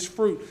produce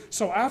fruit.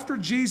 So after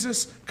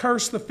Jesus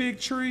cursed the fig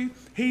tree,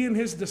 he and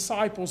his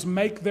disciples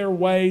make their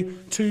way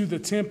to the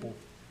temple.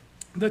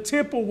 The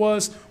temple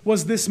was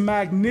this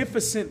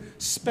magnificent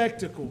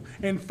spectacle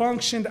and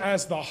functioned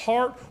as the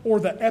heart or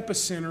the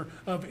epicenter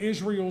of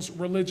Israel's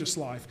religious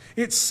life.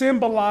 It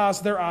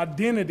symbolized their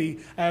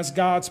identity as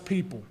God's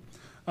people.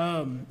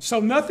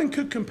 So nothing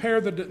could compare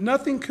the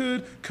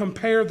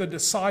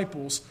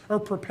disciples or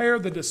prepare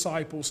the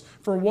disciples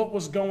for what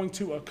was going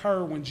to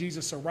occur when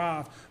Jesus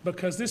arrived,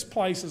 because this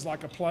place is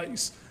like a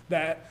place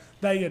that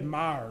they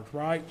admired,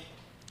 right?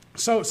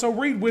 So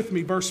read with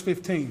me verse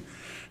 15.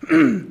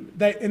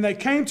 They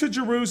came to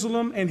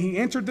Jerusalem, and he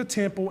entered the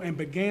temple and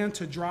began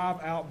to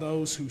drive out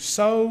those who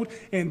sold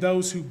and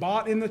those who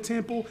bought in the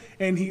temple,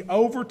 and he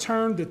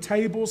overturned the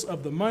tables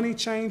of the money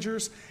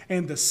changers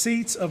and the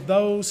seats of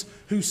those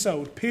who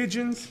sold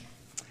pigeons,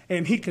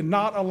 and he could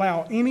not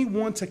allow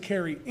anyone to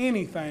carry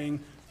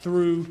anything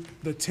through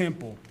the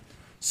temple.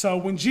 So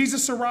when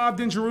Jesus arrived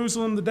in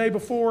Jerusalem the day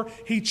before,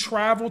 he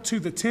traveled to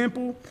the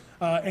temple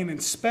and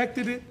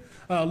inspected it.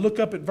 Look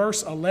up at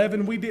verse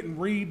 11. We didn't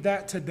read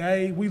that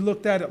today. We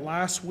looked at it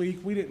last week.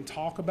 We didn't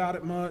talk about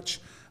it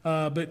much,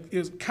 but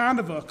it's kind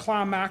of a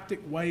climactic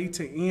way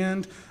to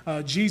end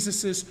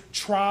Jesus'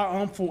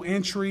 triumphal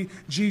entry.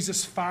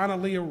 Jesus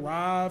finally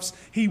arrives.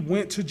 He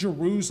went to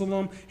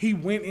Jerusalem. He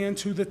went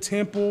into the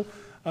temple.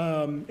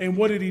 And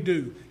what did he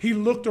do? He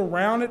looked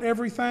around at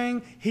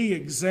everything. He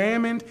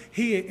examined,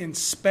 he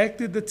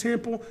inspected the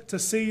temple to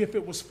see if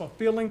it was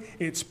fulfilling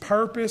its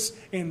purpose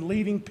in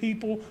leading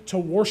people to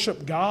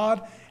worship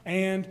God,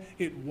 and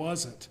it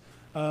wasn't.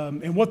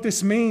 And what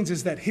this means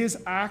is that his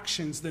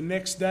actions the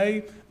next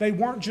day, they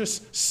weren't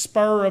just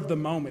spur of the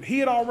moment. He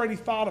had already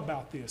thought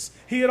about this.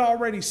 He had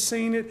already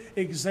seen it,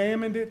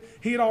 examined it.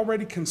 He had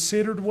already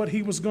considered what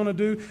he was going to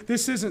do.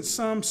 This isn't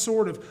some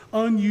sort of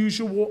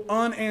unusual,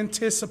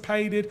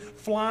 unanticipated,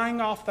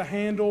 flying off the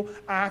handle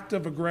act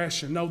of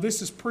aggression. No,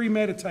 this is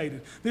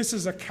premeditated. This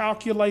is a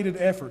calculated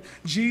effort.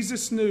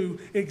 Jesus knew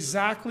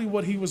exactly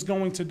what he was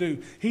going to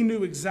do. He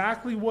knew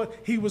exactly what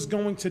he was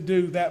going to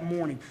do that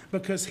morning,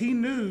 because he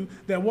knew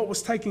that what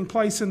was taking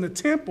place in the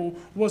temple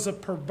was a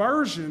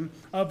perversion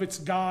of its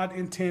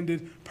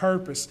God-intended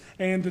purpose.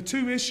 And the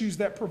two issues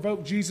that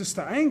provoked Jesus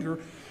to anger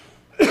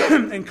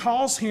and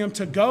caused him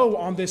to go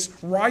on this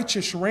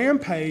righteous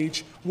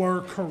rampage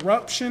were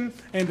corruption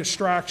and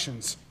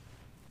distractions.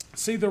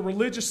 See, the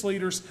religious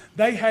leaders,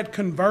 they had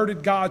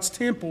converted God's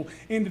temple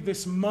into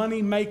this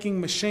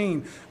money-making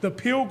machine. The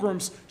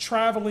pilgrims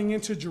traveling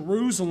into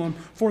Jerusalem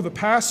for the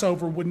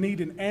Passover would need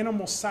an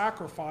animal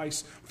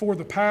sacrifice for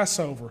the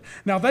Passover.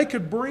 Now, they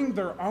could bring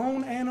their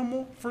own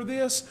animal for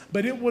this,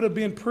 but it would have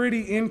been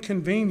pretty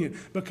inconvenient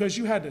because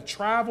you had to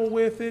travel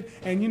with it,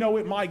 and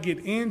it might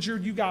get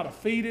injured. You got to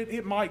feed it.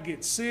 It might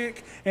get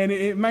sick, and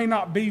it may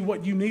not be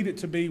what you need it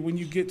to be when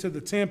you get to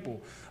the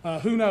temple.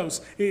 Who knows?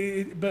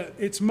 But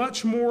it's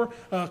much more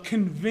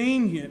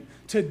convenient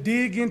to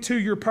dig into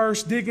your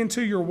purse, dig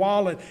into your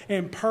wallet,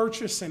 and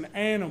purchase an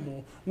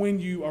animal when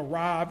you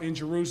arrive in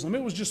Jerusalem.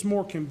 It was just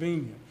more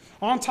convenient.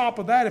 On top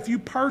of that, if you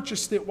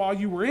purchased it while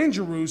you were in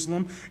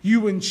Jerusalem,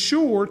 you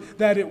ensured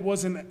that it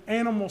was an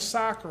animal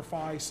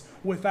sacrifice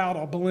without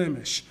a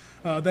blemish,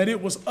 that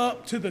it was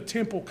up to the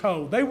temple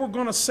code. They were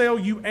going to sell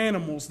you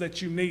animals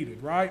that you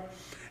needed, right?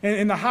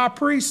 And the high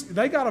priest,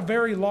 they got a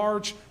very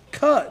large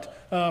cut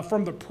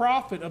from the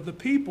profit of the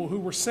people who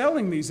were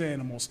selling these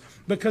animals,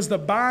 because the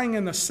buying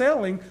and the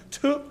selling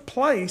took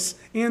place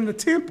in the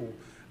temple.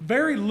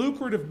 Very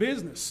lucrative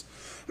business.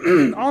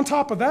 On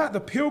top of that, the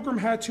pilgrim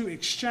had to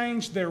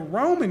exchange their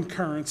Roman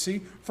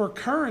currency for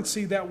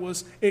currency that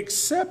was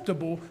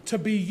acceptable to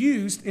be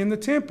used in the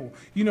temple.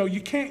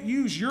 You can't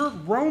use your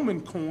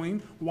Roman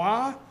coin.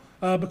 Why?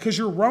 Because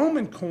your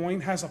Roman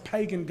coin has a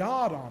pagan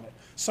god on it.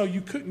 So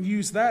you couldn't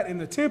use that in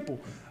the temple.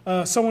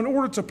 So in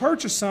order to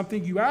purchase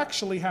something, you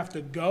actually have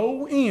to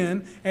go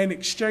in and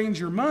exchange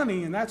your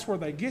money, and that's where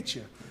they get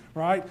you,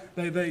 right?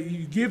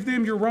 You give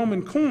them your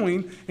Roman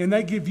coin, and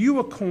they give you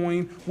a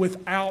coin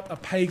without a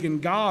pagan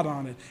god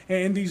on it.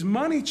 And these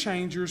money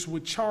changers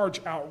would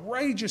charge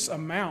outrageous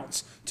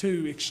amounts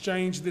to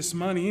exchange this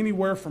money,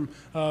 anywhere from,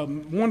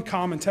 one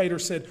commentator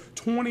said,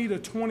 20 to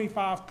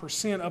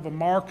 25% of a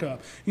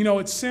markup.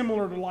 It's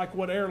similar to like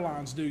what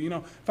airlines do.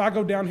 If I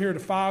go down here to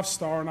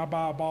 5-Star and I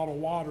buy a bottle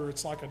of water,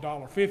 it's like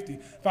 $1.50.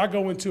 If I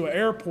go into an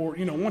airport,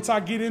 once I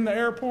get in the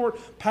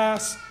airport,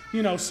 past,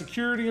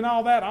 security and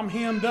all that, I'm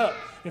hemmed up.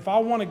 If I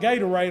want a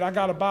Gatorade, I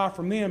got to buy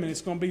from them, and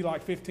it's going to be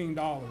like $15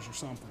 or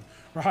something,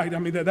 right? I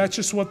mean, that's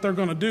just what they're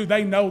going to do.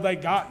 They know they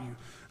got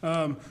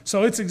you.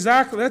 So that's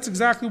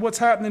exactly what's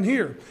happening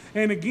here.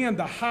 And again,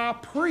 the high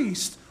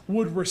priest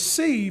would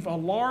receive a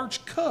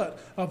large cut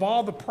of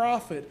all the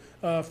profit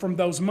from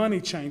those money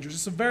changers.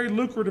 It's a very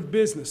lucrative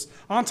business.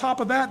 On top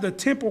of that, the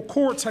temple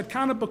courts had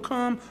kind of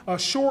become a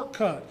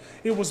shortcut.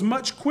 It was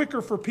much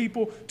quicker for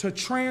people to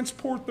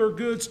transport their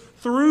goods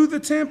through the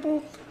temple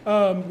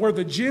where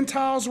the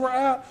Gentiles were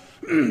at,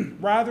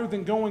 rather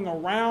than going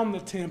around the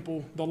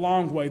temple the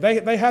long way.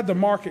 They had the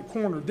market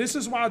cornered. This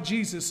is why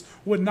Jesus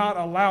would not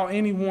allow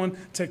anyone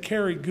to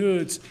carry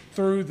goods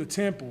through the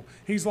temple.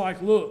 He's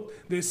like, look,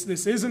 this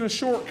isn't a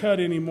shortcut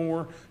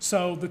anymore.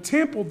 So the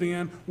temple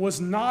then was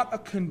not a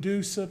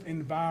conducive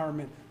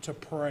environment to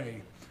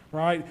pray,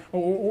 right?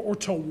 Or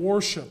to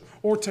worship,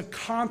 or to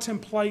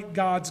contemplate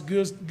God's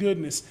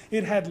goodness.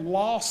 It had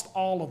lost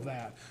all of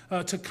that.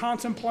 To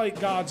contemplate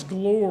God's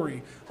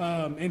glory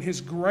and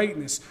His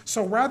greatness.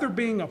 So rather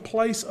being a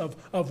place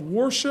of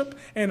worship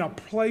and a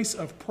place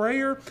of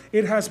prayer,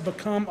 it has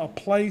become a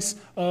place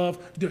of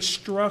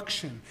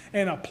destruction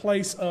and a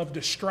place of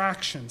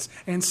distractions.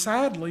 And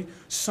sadly,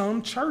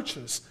 some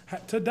churches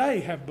today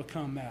have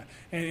become that.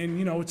 And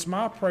you know, it's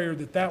my prayer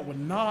that that would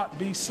not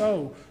be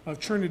so of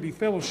Trinity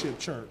Fellowship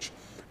Church.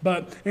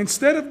 But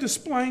instead of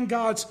displaying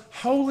God's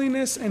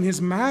holiness and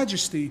His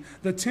majesty,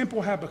 the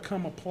temple had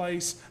become a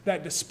place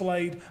that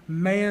displayed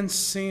man's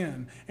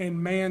sin and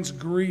man's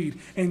greed.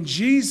 And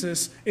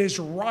Jesus is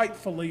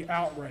rightfully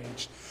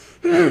outraged.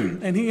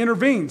 And He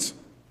intervenes.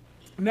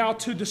 Now,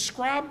 to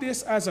describe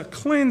this as a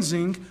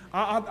cleansing,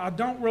 I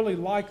don't really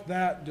like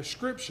that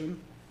description,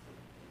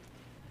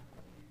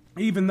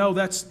 even though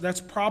that's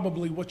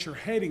probably what your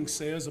heading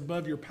says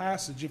above your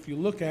passage. If you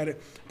look at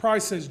it, probably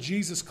says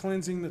Jesus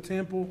cleansing the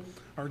temple,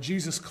 or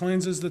Jesus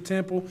cleanses the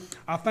temple.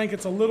 I think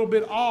it's a little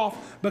bit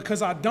off,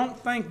 because I don't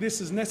think this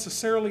is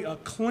necessarily a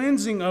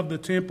cleansing of the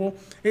temple.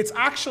 It's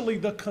actually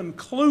the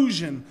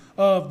conclusion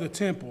of the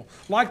temple.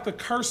 Like the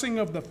cursing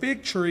of the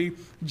fig tree,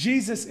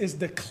 Jesus is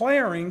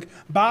declaring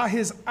by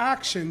His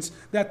actions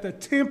that the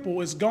temple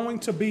is going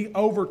to be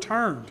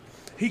overturned.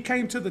 He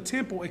came to the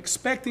temple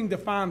expecting to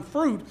find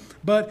fruit,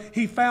 but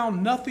he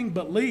found nothing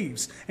but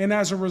leaves. And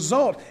as a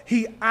result,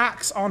 he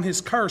acts on his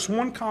curse.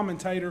 One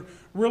commentator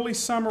really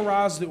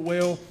summarized it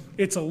well.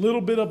 It's a little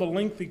bit of a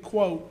lengthy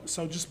quote,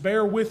 so just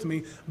bear with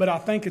me, but I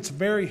think it's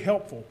very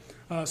helpful.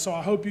 So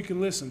I hope you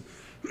can listen.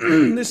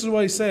 This is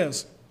what he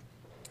says.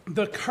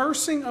 The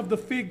cursing of the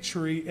fig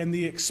tree and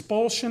the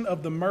expulsion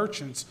of the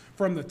merchants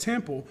from the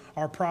temple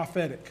are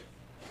prophetic.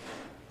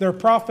 They're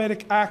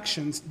prophetic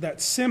actions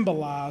that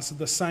symbolize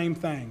the same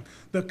thing.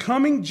 The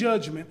coming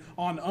judgment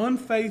on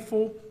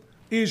unfaithful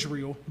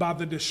Israel by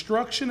the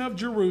destruction of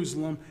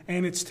Jerusalem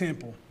and its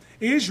temple.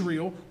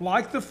 Israel,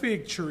 like the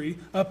fig tree,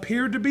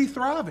 appeared to be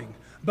thriving,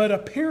 but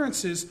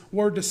appearances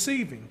were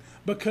deceiving,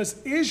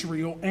 because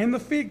Israel and the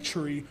fig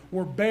tree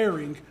were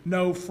bearing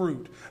no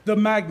fruit. The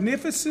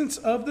magnificence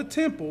of the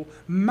temple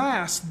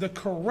masked the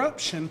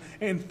corruption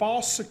and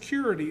false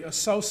security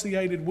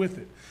associated with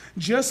it.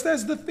 Just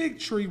as the fig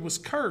tree was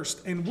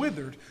cursed and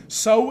withered,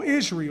 so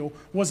Israel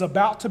was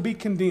about to be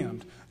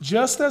condemned.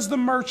 Just as the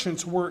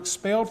merchants were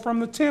expelled from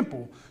the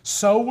temple,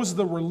 so was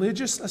the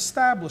religious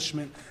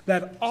establishment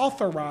that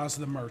authorized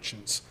the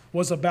merchants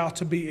was about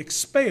to be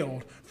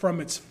expelled from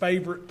its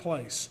favorite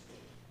place.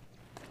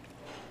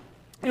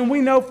 And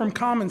we know from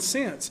common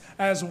sense,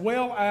 as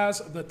well as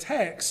the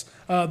text,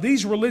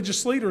 these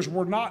religious leaders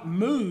were not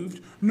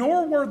moved,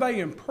 nor were they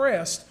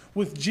impressed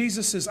with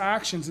Jesus'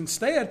 actions.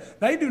 Instead,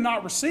 they do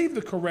not receive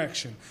the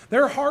correction.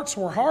 Their hearts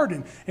were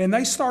hardened, and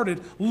they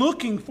started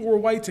looking for a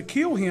way to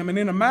kill him. And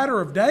in a matter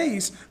of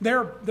days,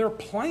 their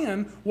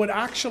plan would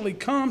actually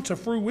come to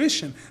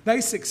fruition.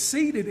 They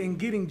succeeded in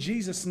getting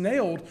Jesus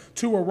nailed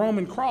to a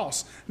Roman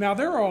cross. Now,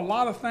 there are a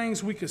lot of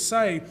things we could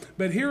say,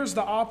 but here's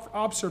the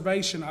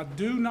observation I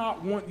do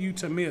not want you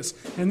to miss.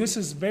 And this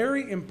is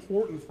very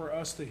important for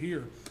us to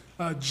hear.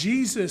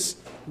 Jesus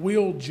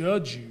will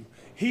judge you.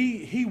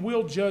 He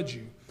will judge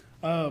you.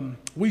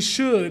 We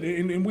should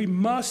and we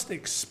must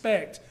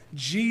expect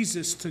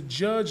Jesus to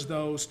judge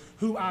those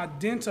who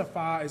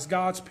identify as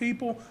God's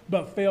people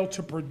but fail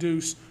to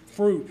produce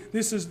fruit.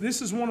 This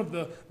is one of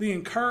the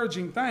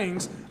encouraging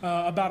things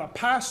about a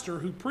pastor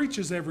who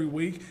preaches every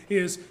week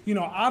is,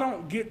 I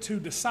don't get to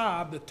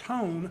decide the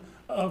tone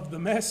of the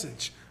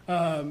message.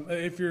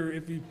 If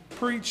you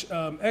preach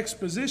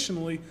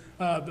expositionally,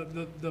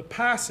 the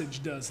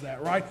passage does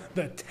that, right?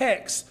 The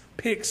text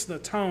picks the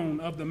tone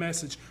of the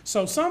message.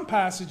 So some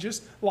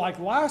passages, like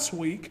last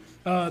week,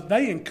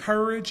 they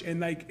encourage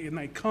and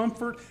they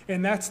comfort,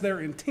 and that's their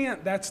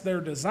intent, that's their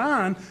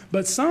design.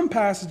 But some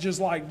passages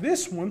like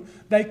this one,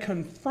 they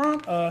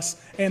confront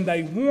us and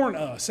they warn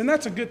us, and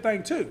that's a good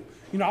thing too.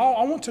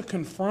 I want to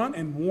confront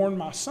and warn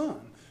my son.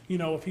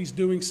 If he's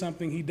doing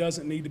something he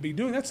doesn't need to be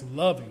doing, that's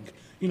loving.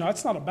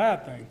 That's not a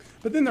bad thing.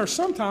 But then there's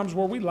sometimes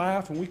where we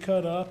laugh and we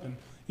cut up, and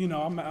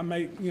I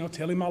may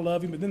tell him I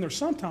love him. But then there's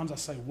sometimes I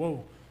say,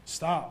 whoa,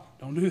 stop,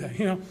 don't do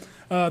that.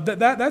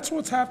 That's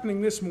what's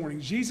happening this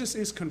morning. Jesus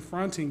is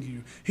confronting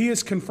you. He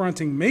is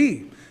confronting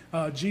me.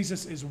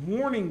 Jesus is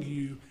warning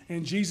you,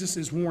 and Jesus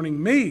is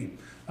warning me.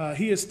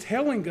 He is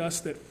telling us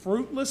that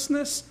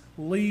fruitlessness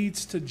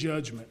leads to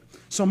judgment.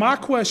 So my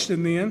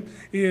question then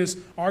is,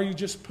 are you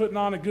just putting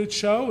on a good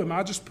show? Am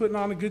I just putting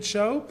on a good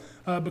show?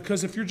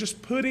 Because if you're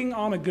just putting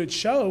on a good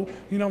show,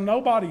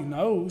 nobody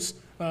knows,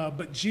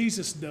 but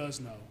Jesus does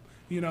know.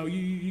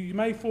 You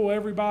may fool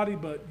everybody,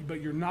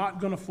 but you're not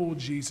going to fool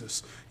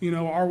Jesus.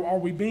 Are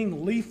we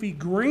being leafy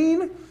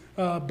green,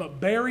 but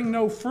bearing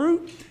no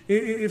fruit?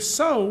 If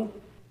so,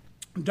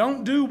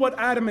 don't do what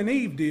Adam and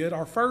Eve did,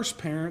 our first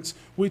parents,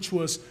 which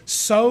was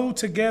sew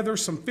together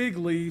some fig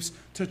leaves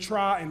to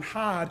try and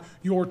hide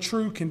your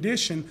true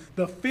condition,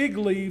 the fig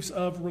leaves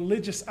of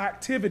religious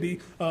activity,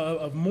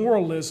 of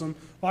moralism,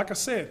 like I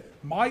said,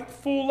 might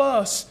fool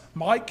us,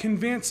 might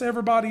convince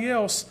everybody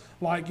else,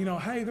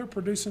 hey, they're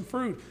producing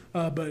fruit.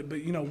 But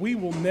we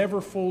will never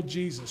fool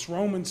Jesus.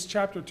 Romans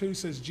chapter 2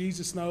 says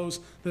Jesus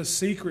knows the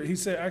secret.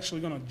 He's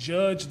actually going to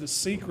judge the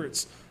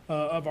secrets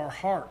of our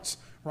hearts,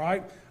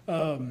 right?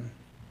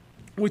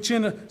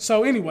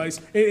 So anyways,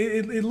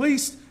 at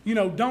least,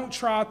 don't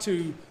try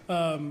to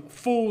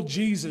fool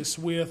Jesus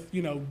with,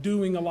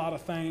 doing a lot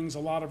of things, a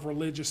lot of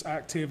religious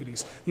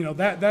activities.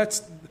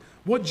 That's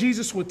what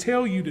Jesus would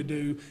tell you to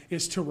do,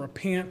 is to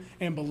repent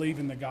and believe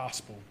in the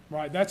gospel,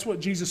 right? That's what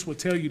Jesus would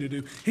tell you to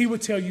do. He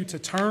would tell you to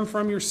turn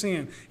from your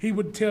sin. He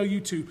would tell you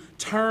to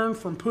turn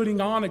from putting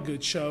on a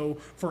good show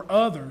for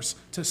others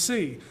to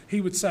see.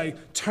 He would say,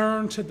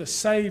 turn to the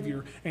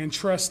Savior and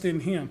trust in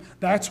Him.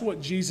 That's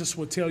what Jesus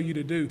would tell you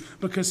to do.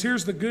 Because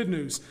here's the good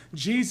news.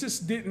 Jesus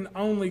didn't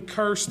only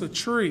curse the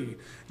tree.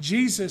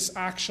 Jesus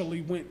actually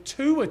went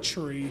to a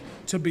tree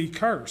to be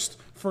cursed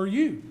for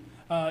you.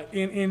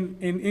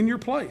 In your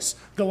place.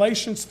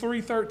 Galatians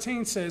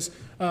 3:13 says,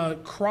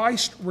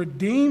 Christ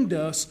redeemed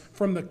us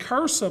from the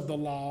curse of the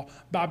law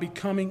by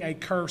becoming a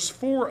curse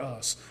for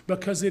us,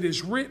 because it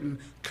is written,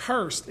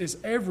 cursed is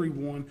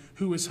everyone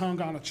who is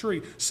hung on a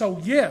tree. So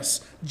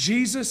yes,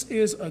 Jesus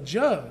is a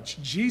judge.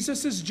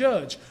 Jesus is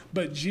judge,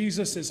 but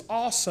Jesus is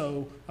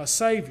also a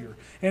Savior.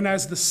 And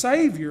as the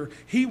Savior,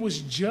 He was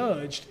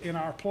judged in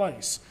our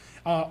place.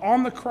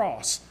 On the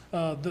cross,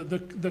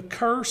 the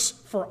curse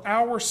for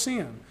our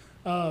sin,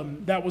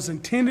 that was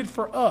intended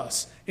for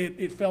us,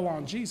 it fell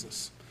on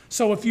Jesus.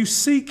 So if you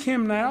seek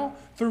Him now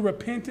through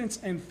repentance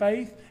and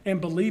faith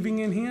and believing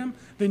in Him,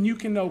 then you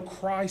can know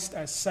Christ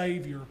as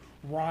Savior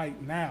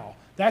right now.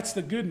 That's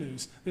the good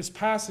news. This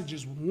passage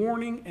is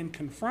warning and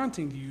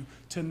confronting you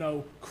to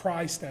know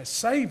Christ as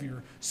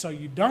Savior, so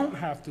you don't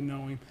have to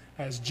know Him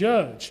as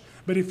judge.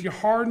 But if you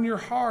harden your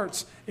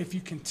hearts, if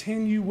you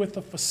continue with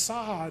a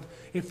facade,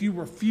 if you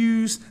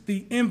refuse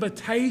the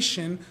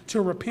invitation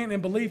to repent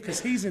and believe,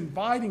 because He's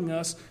inviting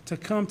us to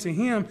come to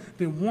Him,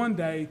 then one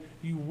day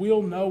you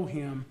will know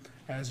Him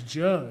as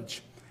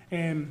judge.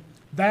 And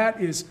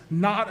that is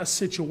not a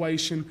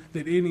situation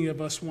that any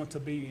of us want to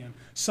be in.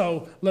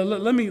 So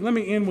let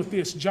me end with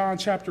this. John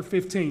chapter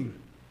 15.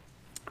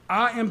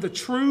 I am the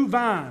true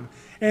vine,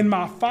 and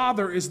my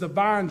Father is the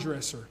vine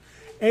dresser.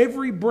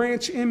 Every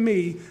branch in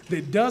me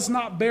that does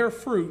not bear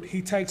fruit,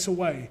 He takes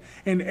away.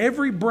 And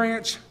every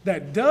branch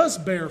that does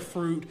bear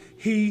fruit,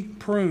 He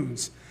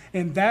prunes,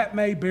 and that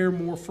may bear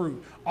more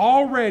fruit.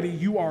 Already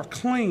you are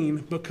clean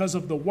because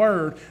of the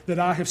word that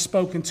I have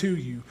spoken to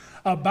you.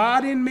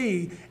 Abide in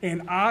me,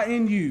 and I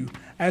in you,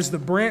 as the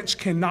branch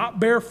cannot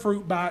bear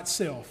fruit by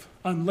itself,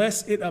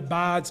 unless it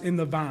abides in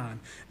the vine.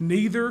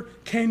 Neither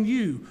can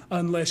you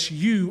unless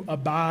you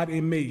abide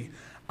in me.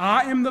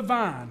 I am the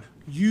vine,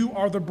 you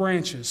are the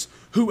branches.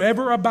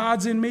 Whoever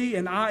abides in me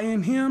and I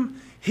in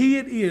him, he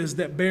it is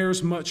that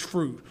bears much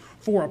fruit.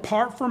 For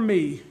apart from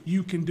me,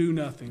 you can do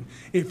nothing.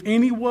 If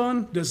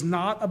anyone does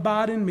not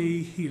abide in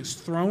me, he is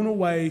thrown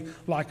away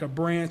like a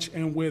branch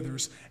and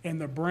withers, and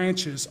the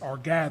branches are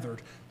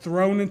gathered,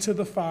 thrown into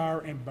the fire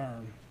and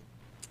burned.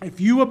 If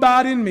you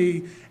abide in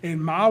me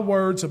and my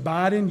words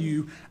abide in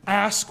you,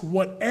 ask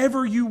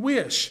whatever you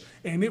wish,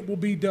 and it will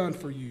be done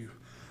for you.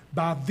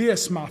 By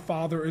this my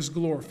Father is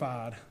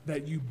glorified,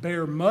 that you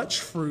bear much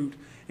fruit,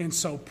 and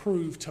so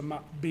prove to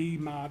be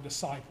my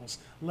disciples.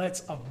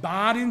 Let's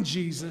abide in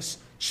Jesus,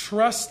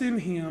 trust in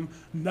him,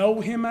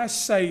 know him as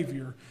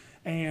Savior,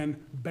 and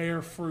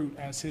bear fruit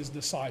as his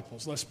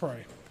disciples. Let's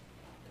pray.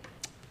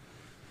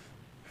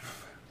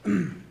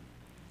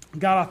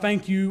 God, I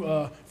thank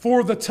you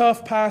for the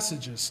tough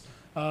passages,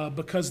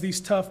 because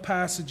these tough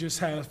passages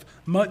have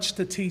much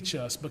to teach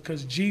us,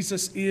 because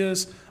Jesus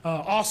is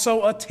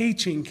also a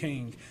teaching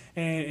king,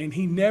 and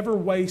he never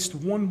wastes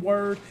one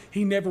word,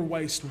 he never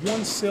wastes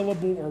one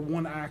syllable or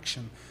one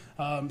action.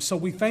 So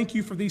we thank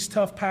you for these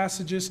tough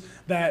passages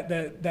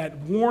that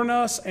warn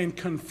us and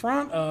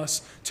confront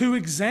us to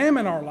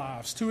examine our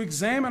lives, to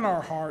examine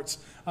our hearts,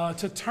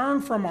 to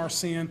turn from our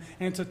sin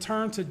and to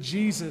turn to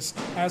Jesus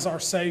as our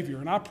Savior.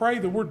 And I pray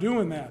that we're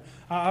doing that.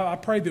 I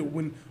pray that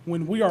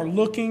when we are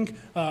looking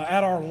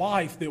at our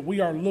life, that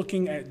we are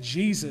looking at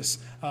Jesus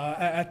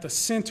at the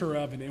center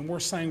of it, and we're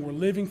saying we're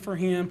living for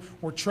Him,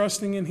 we're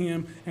trusting in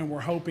Him, and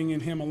we're hoping in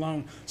Him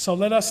alone. So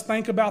let us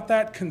think about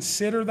that,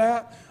 consider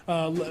that.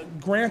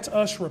 Grant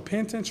us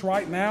repentance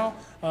right now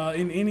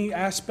in any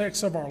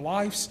aspects of our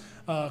lives.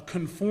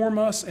 Conform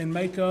us and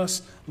make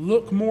us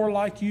look more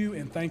like You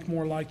and think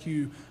more like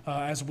You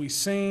as we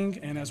sing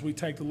and as we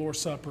take the Lord's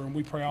Supper. And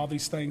we pray all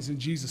these things in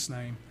Jesus'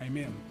 name.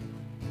 Amen.